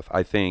go with.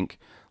 I think,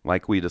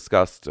 like we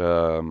discussed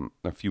a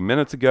few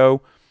minutes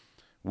ago,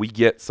 we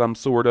get some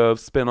sort of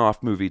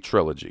spin-off movie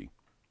trilogy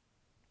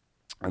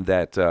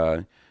that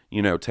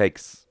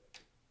takes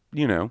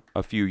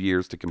a few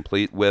years to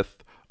complete,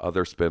 with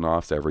other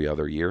spin-offs every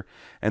other year.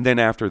 And then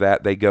after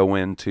that, they go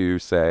into,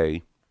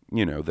 say,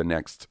 the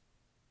next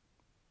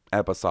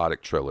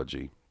episodic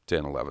trilogy,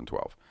 10, 11,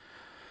 12.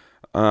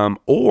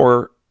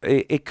 Or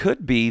it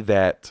could be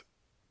that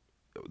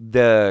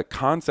the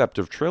concept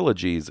of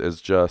trilogies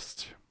is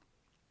just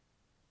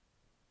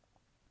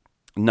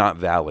not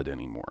valid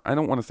anymore. I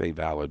don't want to say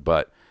valid,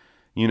 but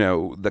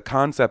the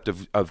concept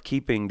of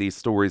keeping these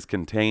stories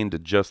contained to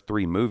just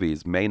 3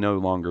 movies may no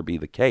longer be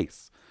the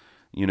case.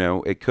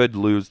 It could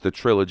lose the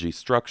trilogy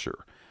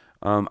structure.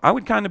 I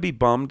would kind of be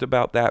bummed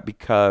about that,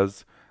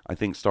 because I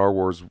think Star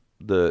Wars,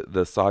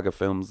 the saga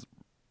films,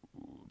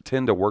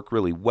 tend to work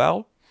really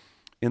well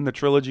in the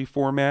trilogy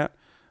format,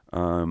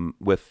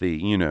 with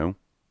the,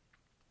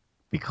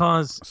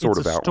 because sort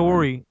it's of a outline.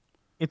 story.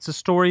 It's a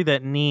story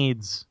that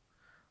needs,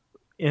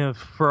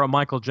 for a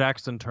Michael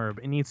Jackson term,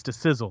 it needs to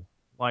sizzle.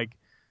 Like,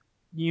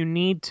 you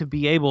need to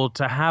be able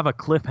to have a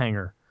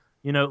cliffhanger,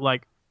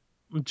 like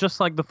just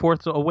like The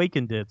Force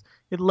Awakens did.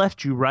 It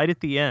left you right at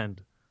the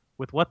end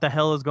with what the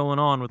hell is going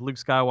on with Luke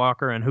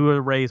Skywalker and who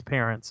are Rey's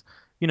parents.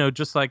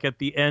 Just like at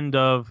the end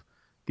of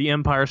The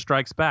Empire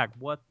Strikes Back.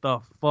 What the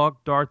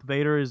fuck? Darth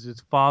Vader is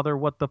his father?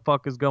 What the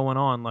fuck is going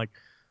on? Like,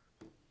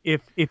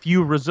 if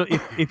you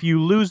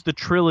lose the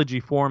trilogy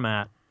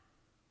format,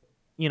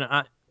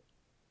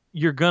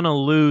 you're going to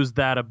lose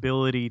that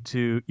ability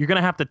to... You're going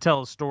to have to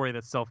tell a story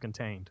that's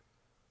self-contained.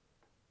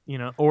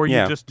 Or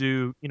you just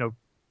do,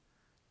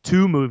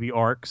 2 movie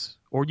arcs,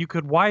 or you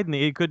could widen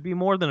it. It could be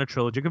more than a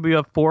trilogy. It could be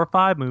a 4 or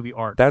 5 movie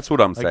arc. That's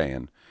what I'm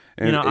saying.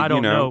 And, I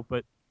don't know,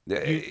 but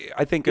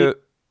I think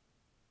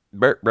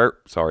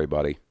sorry,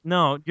 buddy.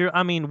 No,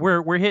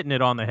 we're hitting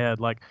it on the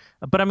head. Like,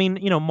 but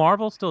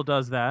Marvel still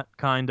does that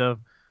kind of,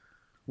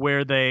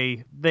 where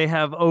they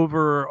have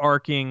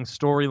overarching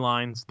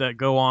storylines that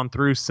go on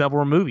through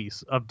several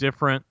movies of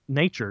different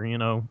nature.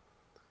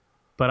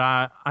 But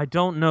I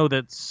don't know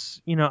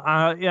that's,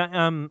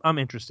 I'm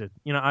interested.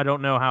 I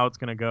don't know how it's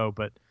going to go,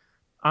 but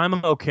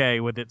I'm okay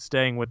with it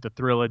staying with the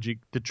trilogy,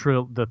 the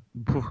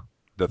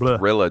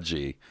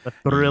trilogy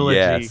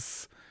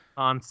Yes.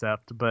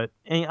 concept. But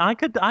I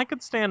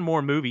could stand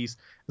more movies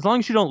as long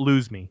as you don't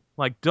lose me.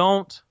 Like,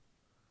 don't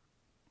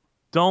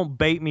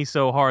bait me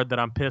so hard that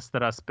I'm pissed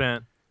that I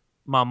spent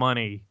my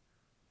money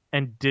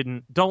and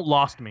don't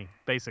Lost me,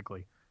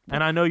 basically.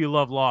 And I know you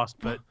love Lost,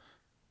 but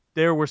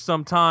there were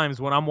some times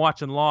when I'm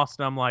watching Lost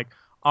and I'm like,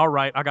 all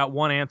right, I got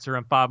 1 answer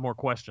and 5 more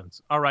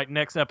questions. All right,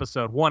 next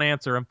episode, 1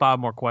 answer and 5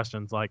 more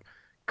questions. Like,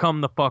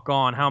 come the fuck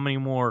on. How many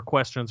more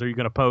questions are you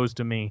going to pose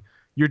to me?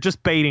 You're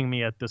just baiting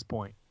me at this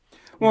point.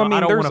 Well, I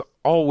mean, there's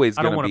always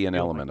I don't going to wanna be an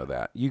feel element like of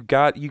that.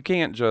 You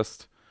can't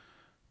just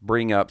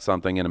bring up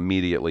something and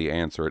immediately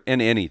answer it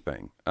in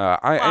anything.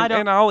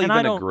 I'll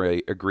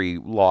even agree.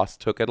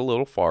 Lost took it a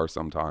little far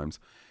sometimes.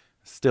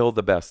 Still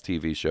the best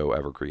TV show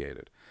ever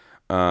created.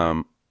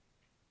 And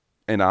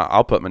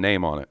I'll put my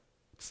name on it.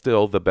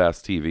 Still the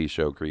best TV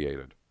show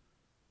created.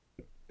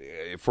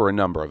 For a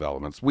number of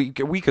elements. We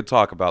could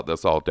talk about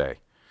this all day.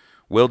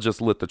 We'll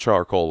just lit the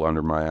charcoal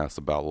under my ass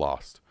about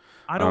Lost.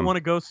 I don't want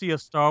to go see a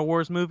Star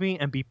Wars movie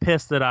and be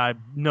pissed that I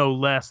know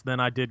less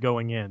than I did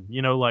going in.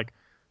 You know, like,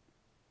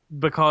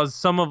 because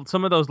some of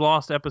those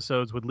Lost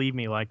episodes would leave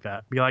me like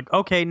that. Be like,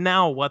 okay,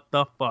 now what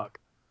the fuck?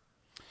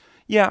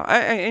 Yeah,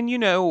 and you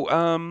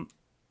know,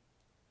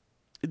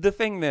 the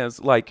thing is,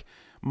 like,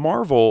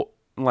 Marvel,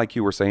 like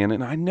you were saying,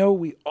 and I know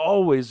we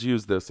always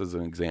use this as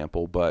an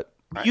example, but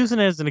using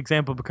it as an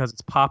example because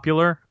it's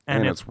popular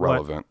and it's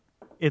relevant.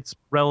 It's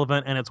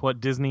relevant, and it's what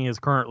Disney is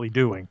currently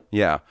doing.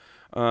 Yeah.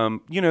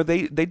 You know,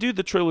 they do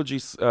the trilogy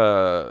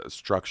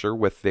structure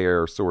with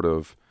their sort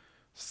of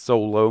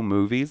solo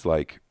movies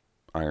like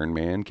Iron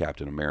Man,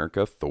 Captain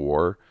America,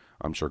 Thor.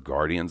 I'm sure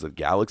Guardians of the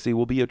Galaxy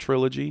will be a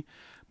trilogy.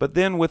 But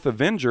then with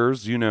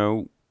Avengers, you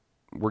know,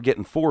 we're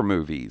getting 4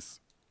 movies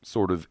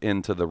sort of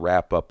into the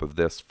wrap-up of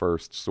this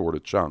first sort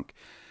of chunk.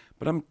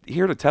 But I'm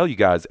here to tell you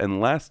guys,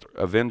 unless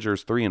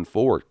Avengers 3 and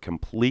 4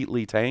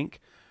 completely tank,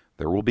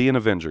 there will be an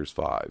Avengers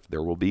 5.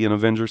 There will be an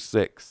Avengers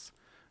 6.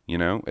 You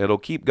know, it'll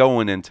keep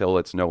going until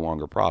it's no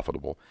longer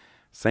profitable.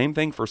 Same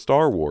thing for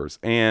Star Wars.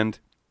 And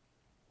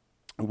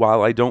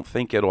while I don't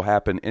think it'll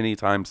happen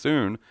anytime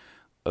soon,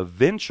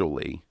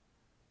 eventually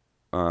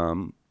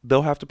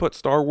they'll have to put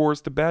Star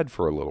Wars to bed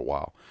for a little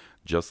while.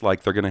 Just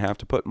like they're going to have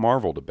to put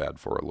Marvel to bed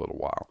for a little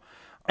while.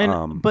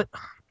 And but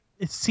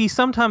see,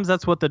 sometimes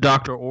that's what the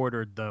doctor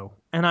ordered, though.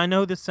 And I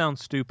know this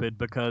sounds stupid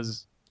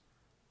because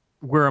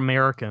we're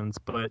Americans,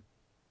 but,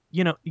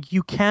 you know,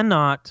 you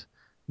cannot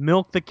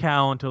milk the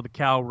cow until the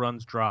cow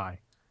runs dry.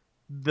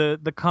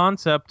 The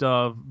concept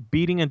of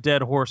beating a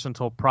dead horse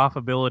until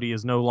profitability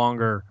is no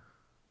longer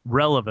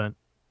relevant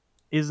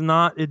does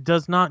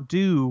not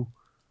do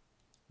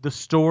the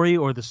story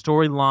or the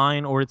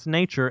storyline or its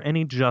nature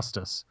any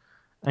justice.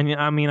 And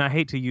I mean, I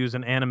hate to use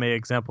an anime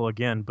example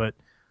again, but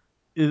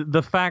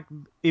the fact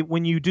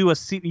when you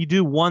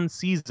do one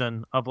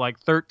season of like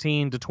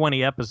 13 to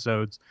 20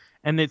 episodes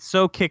and it's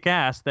so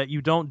kick-ass that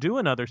you don't do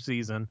another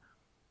season,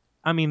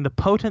 I mean, the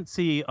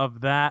potency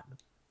of that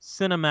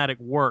cinematic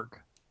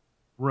work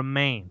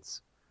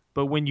remains.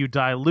 But when you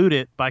dilute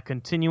it by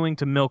continuing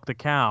to milk the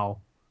cow,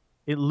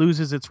 it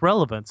loses its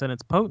relevance and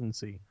its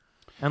potency.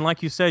 And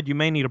like you said, you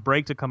may need a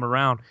break to come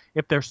around.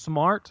 If they're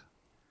smart,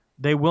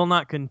 they will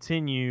not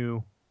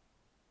continue,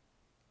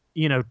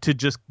 you know, to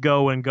just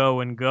go and go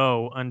and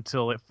go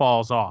until it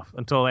falls off,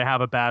 until they have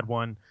a bad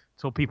one,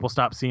 until people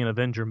stop seeing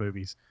Avenger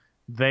movies.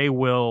 They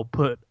will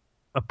put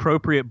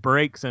appropriate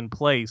breaks in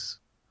place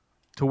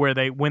to where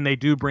when they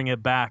do bring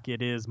it back,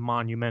 it is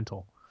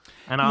monumental.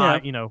 And I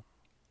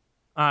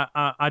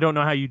don't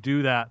know how you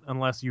do that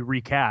unless you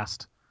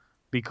recast,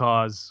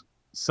 because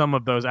some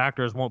of those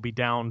actors won't be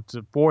down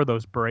for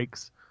those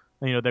breaks.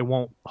 You know, they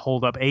won't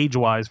hold up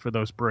age-wise for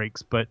those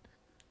breaks, but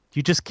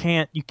you just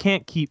can't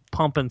keep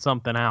pumping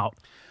something out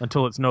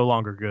until it's no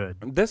longer good.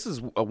 This is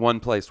one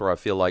place where I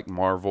feel like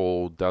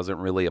Marvel doesn't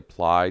really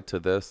apply to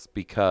this,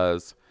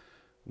 because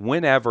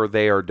whenever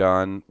they are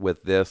done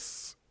with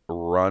this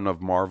run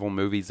of Marvel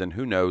movies, and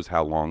who knows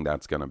how long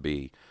that's going to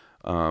be.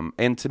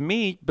 And to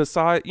me,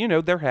 besides, you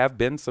know, there have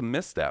been some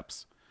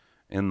missteps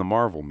in the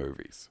Marvel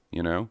movies.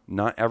 You know,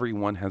 not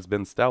everyone has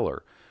been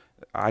stellar.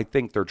 I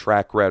think their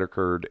track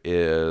record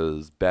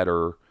is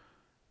better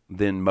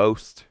than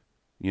most,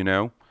 you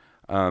know.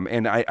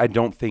 And I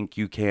don't think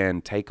you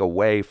can take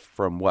away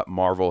from what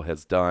Marvel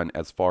has done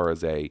as far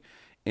as a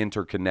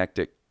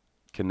connected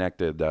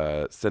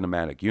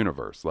cinematic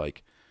universe.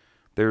 Like,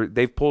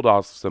 they've pulled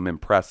off some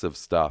impressive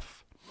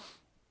stuff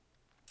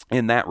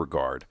in that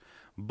regard.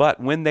 But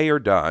when they are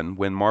done,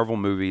 when Marvel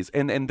movies,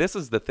 and this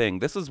is the thing,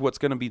 this is what's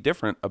going to be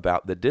different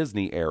about the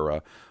Disney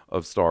era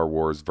of Star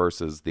Wars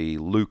versus the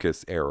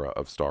Lucas era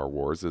of Star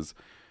Wars is,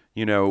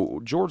 you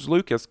know, George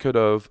Lucas could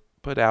have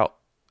put out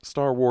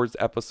Star Wars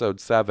Episode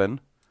 7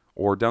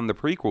 or done the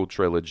prequel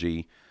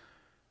trilogy,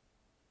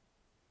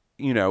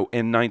 you know,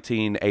 in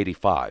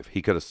 1985.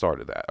 He could have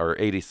started that, or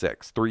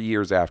 86, 3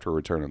 years after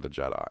Return of the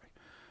Jedi.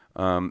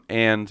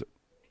 And,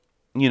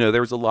 you know,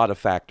 there's a lot of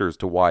factors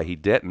to why he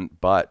didn't,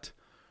 but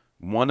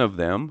one of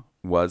them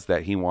was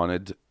that he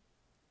wanted,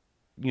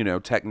 you know,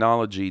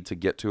 technology to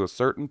get to a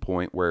certain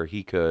point where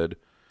he could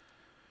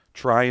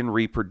try and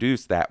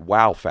reproduce that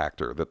wow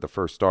factor that the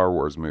first Star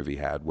Wars movie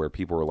had, where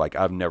people were like,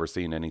 I've never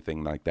seen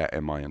anything like that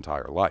in my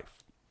entire life.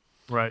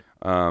 Right.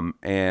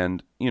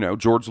 And, you know,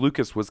 George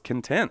Lucas was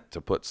content to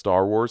put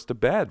Star Wars to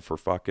bed for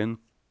fucking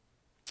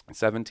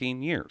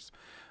 17 years.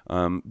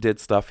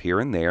 Did stuff here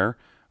and there,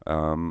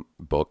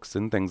 books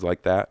and things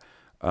like that.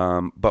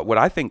 But what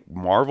I think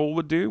Marvel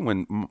would do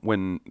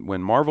when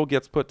Marvel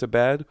gets put to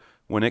bed,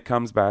 when it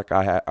comes back,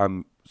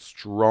 I'm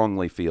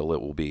strongly feel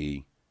it will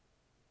be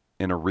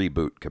in a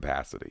reboot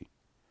capacity.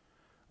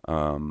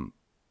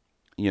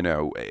 You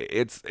know,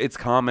 it's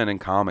common in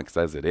comics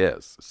as it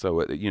is.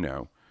 So, you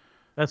know.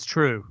 That's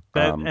true.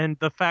 And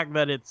the fact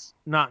that it's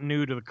not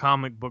new to the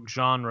comic book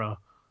genre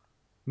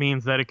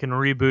means that it can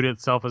reboot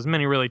itself as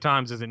many really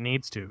times as it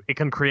needs to. It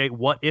can create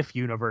what-if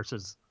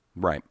universes.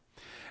 Right.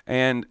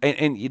 And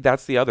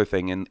that's the other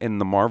thing. In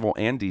the Marvel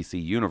and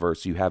DC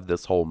universe, you have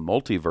this whole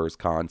multiverse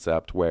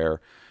concept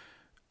where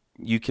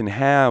you can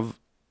have,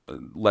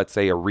 let's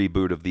say, a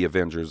reboot of the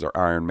Avengers or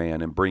Iron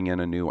Man and bring in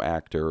a new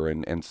actor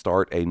and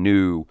start a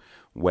new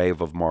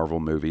wave of Marvel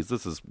movies.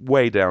 This is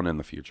way down in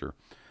the future.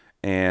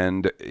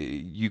 And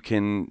you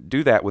can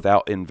do that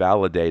without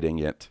invalidating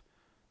the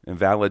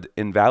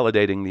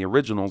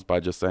originals by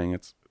just saying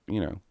it's, you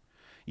know,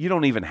 you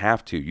don't even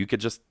have to. You could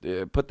just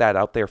put that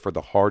out there for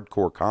the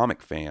hardcore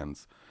comic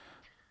fans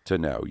to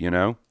know, you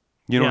know?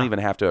 You don't even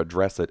have to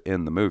address it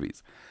in the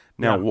movies.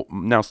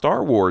 Now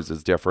Star Wars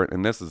is different,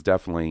 and this is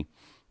definitely,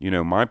 you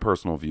know, my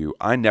personal view.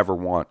 I never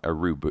want a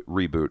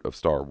reboot of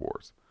Star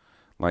Wars.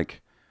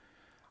 Like,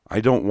 I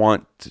don't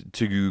want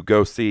to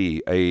go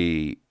see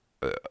a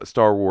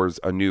Star Wars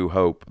A New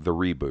Hope, the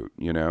reboot,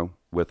 you know,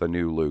 with a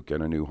new Luke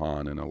and a new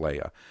Han and a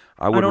Leia.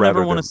 I don't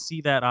ever want to see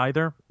that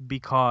either,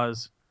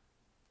 because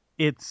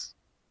it's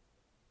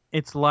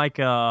like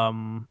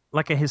a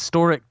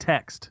historic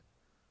text.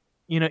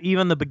 You know,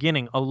 even the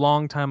beginning, a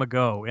long time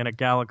ago in a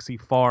galaxy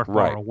far,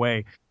 far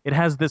away, it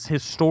has this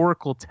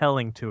historical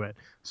telling to it.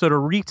 So to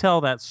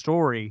retell that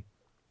story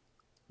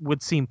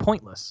would seem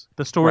pointless.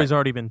 The story's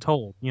already been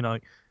told. You know,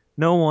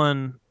 no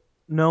one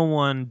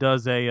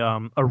does a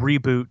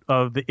reboot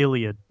of the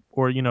Iliad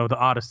or, you know, the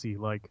Odyssey.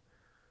 Like,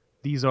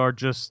 these are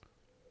just,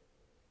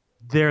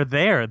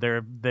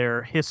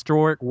 they're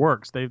historic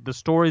works. The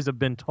stories have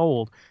been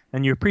told,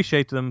 and you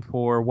appreciate them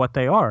for what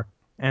they are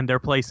and their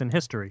place in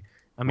history.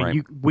 I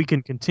mean, we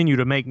can continue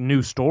to make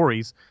new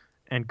stories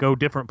and go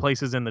different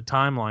places in the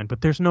timeline,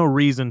 but there's no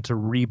reason to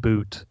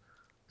reboot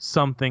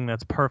something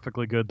that's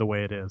perfectly good the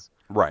way it is.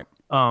 Right.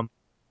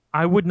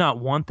 I would not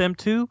want them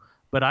to,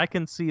 but I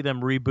can see them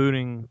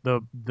rebooting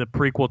the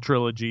prequel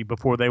trilogy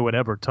before they would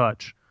ever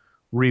touch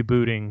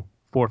rebooting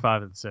 4,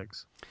 5, and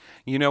 6.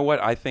 You know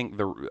what? I think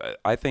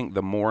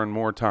the more and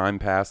more time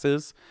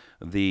passes,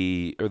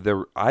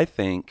 I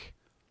think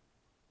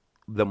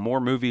the more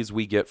movies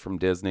we get from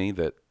Disney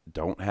that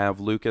don't have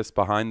Lucas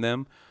behind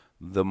them,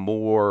 the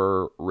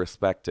more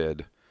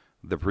respected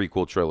the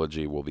prequel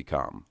trilogy will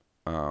become.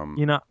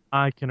 You know,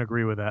 I can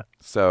agree with that.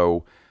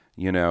 So,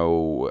 you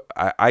know,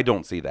 I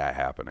don't see that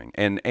happening.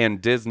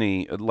 And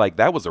Disney, like,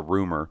 that was a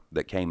rumor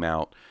that came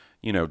out,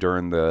 you know,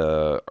 during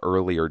the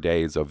earlier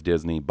days of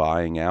Disney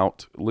buying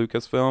out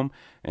Lucasfilm,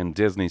 and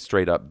Disney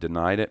straight up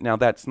denied it. Now,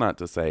 that's not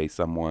to say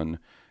someone,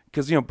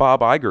 because, you know,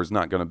 Bob Iger's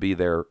not going to be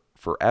there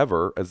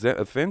forever.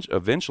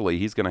 Eventually,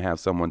 he's going to have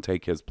someone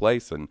take his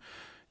place, and,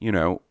 you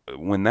know,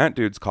 when that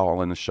dude's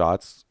calling the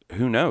shots,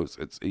 who knows?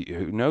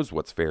 Who knows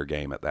what's fair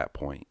game at that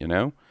point, you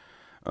know?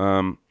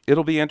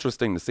 It'll be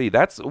interesting to see.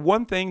 That's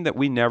one thing that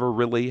we never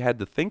really had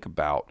to think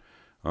about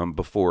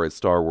before as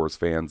Star Wars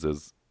fans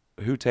is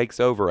who takes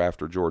over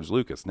after George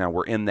Lucas. Now,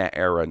 we're in that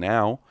era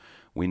now.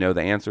 We know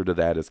the answer to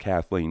that is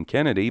Kathleen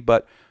Kennedy,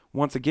 but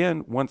once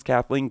again, once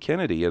Kathleen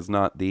Kennedy is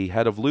not the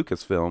head of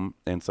Lucasfilm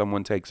and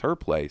someone takes her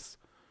place,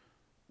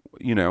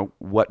 you know,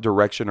 what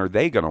direction are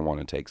they going to want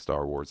to take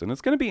Star Wars? And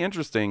it's going to be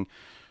interesting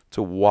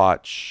to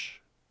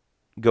watch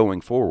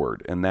going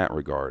forward in that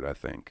regard, I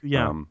think.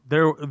 Yeah,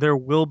 there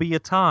will be a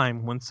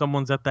time when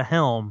someone's at the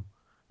helm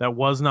that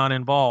was not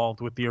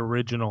involved with the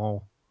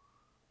original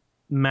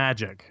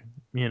magic,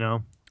 you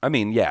know? I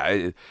mean,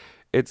 yeah,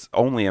 it's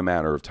only a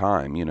matter of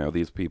time. You know,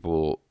 these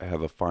people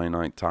have a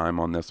finite time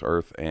on this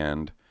earth,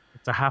 and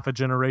it's a half a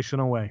generation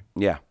away.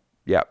 Yeah,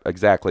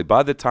 exactly.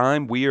 By the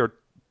time we are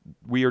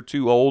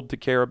too old to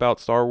care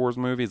about Star Wars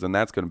movies, and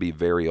that's going to be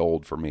very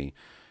old for me.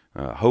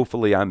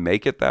 Hopefully I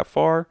make it that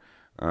far.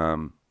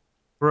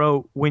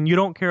 Bro, when you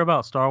don't care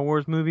about Star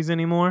Wars movies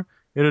anymore,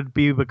 it'd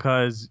be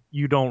because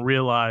you don't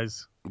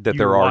realize that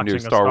there are new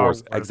Star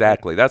Wars.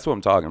 Exactly. That's what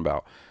I'm talking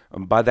about.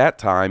 By that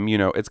time, you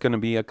know, it's going to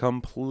be a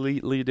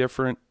completely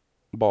different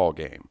ball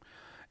game.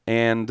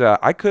 And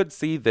I could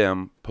see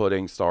them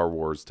putting Star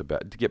Wars to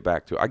bed. To get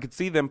back to it, I could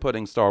see them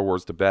putting Star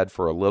Wars to bed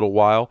for a little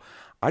while.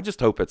 I just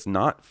hope it's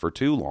not for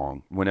too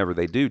long whenever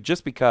they do,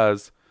 just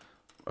because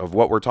of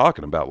what we're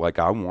talking about. Like,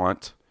 I don't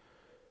want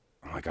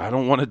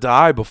to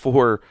die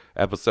before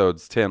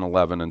episodes 10,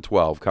 11, and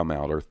 12 come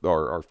out,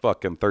 or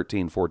fucking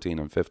 13, 14,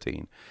 and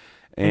 15.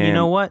 And you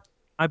know what?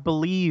 I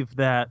believe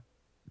that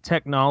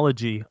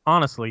technology,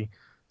 honestly,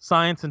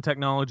 science and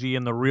technology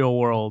in the real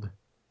world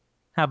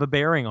have a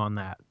bearing on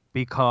that,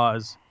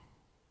 because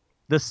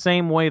the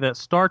same way that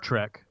Star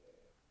Trek,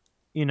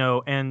 you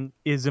know, and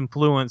is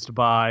influenced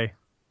by,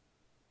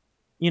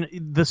 you know,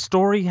 the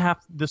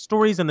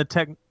stories and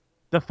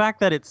the fact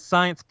that it's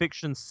science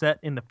fiction set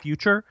in the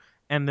future,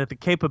 and that the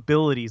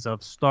capabilities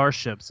of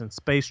starships and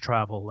space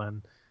travel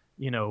and,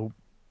 you know,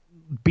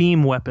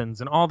 beam weapons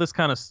and all this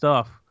kind of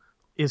stuff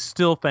is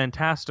still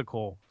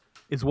fantastical.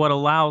 is what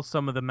allows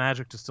some of the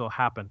magic to still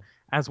happen.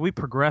 As we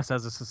progress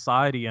as a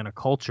society and a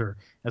culture,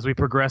 as we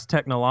progress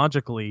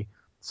technologically,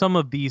 some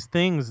of these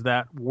things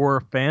that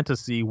were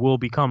fantasy will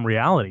become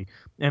reality,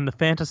 and the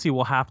fantasy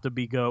will have to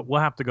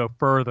go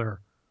further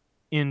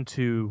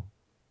into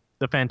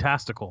the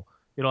fantastical.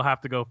 It'll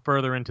have to go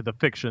further into the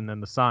fiction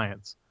than the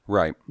science.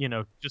 Right. You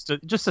know,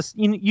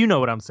 you know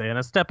what I'm saying,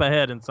 a step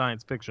ahead in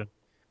science fiction.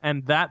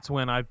 And that's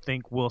when I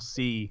think we'll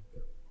see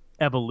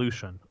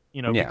evolution,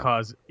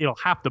 because it'll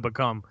have to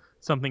become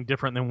something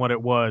different than what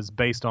it was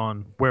based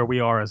on where we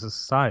are as a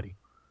society.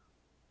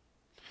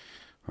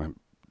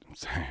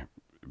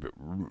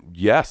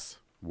 Yes.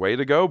 Way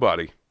to go,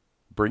 buddy.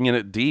 Bringing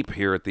it deep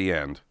here at the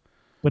end.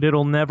 But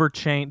it'll never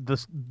change.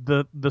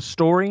 The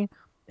story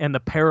and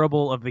the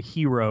parable of the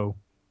hero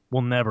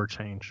will never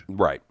change.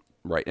 Right.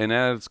 And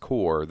at its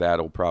core,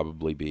 that'll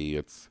probably be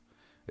its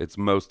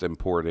most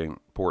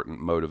important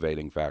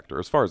motivating factor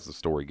as far as the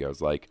story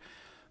goes. Like,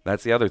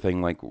 that's the other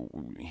thing. Like,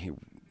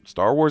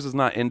 Star Wars is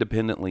not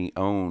independently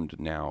owned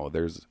now.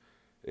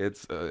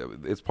 It's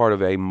part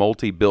of a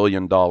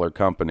multi-billion-dollar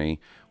company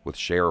with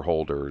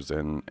shareholders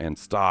and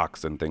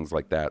stocks and things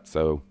like that.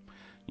 So,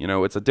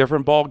 it's a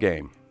different ball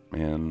game,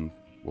 and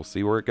we'll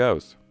see where it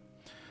goes.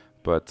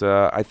 But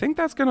I think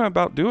that's gonna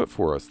about do it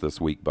for us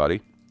this week,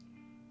 buddy.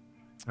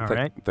 All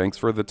right. Thanks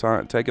for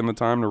taking the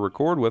time to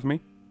record with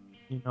me.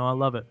 I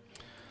love it.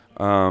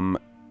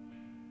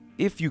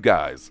 If you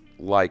guys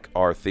like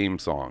our theme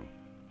song,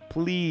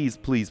 please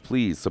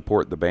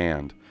support the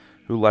band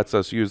who lets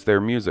us use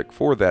their music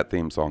for that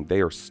theme song.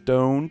 They are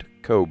Stoned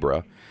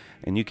Cobra,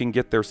 and you can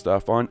get their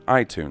stuff on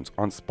iTunes,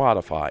 on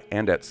Spotify,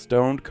 and at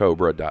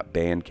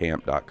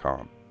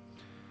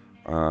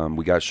stonedcobra.bandcamp.com.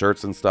 We got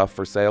shirts and stuff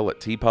for sale at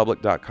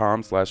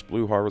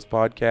tpublic.com/Blue Harvest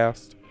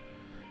Podcast.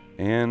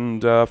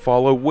 And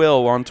follow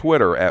Will on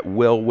Twitter at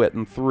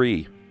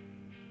WillWitten3.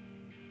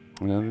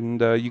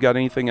 And you got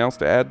anything else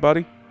to add,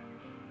 buddy?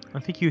 I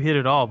think you hit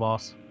it all,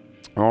 boss.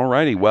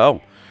 Alrighty,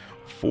 well,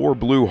 for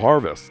Blue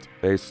Harvest,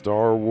 a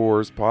Star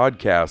Wars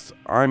podcast,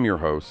 I'm your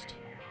host,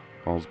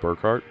 Halls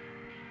Burkhart.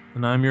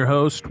 And I'm your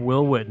host,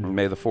 Will Witten.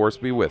 May the Force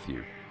be with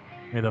you.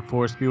 May the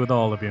Force be with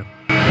all of you.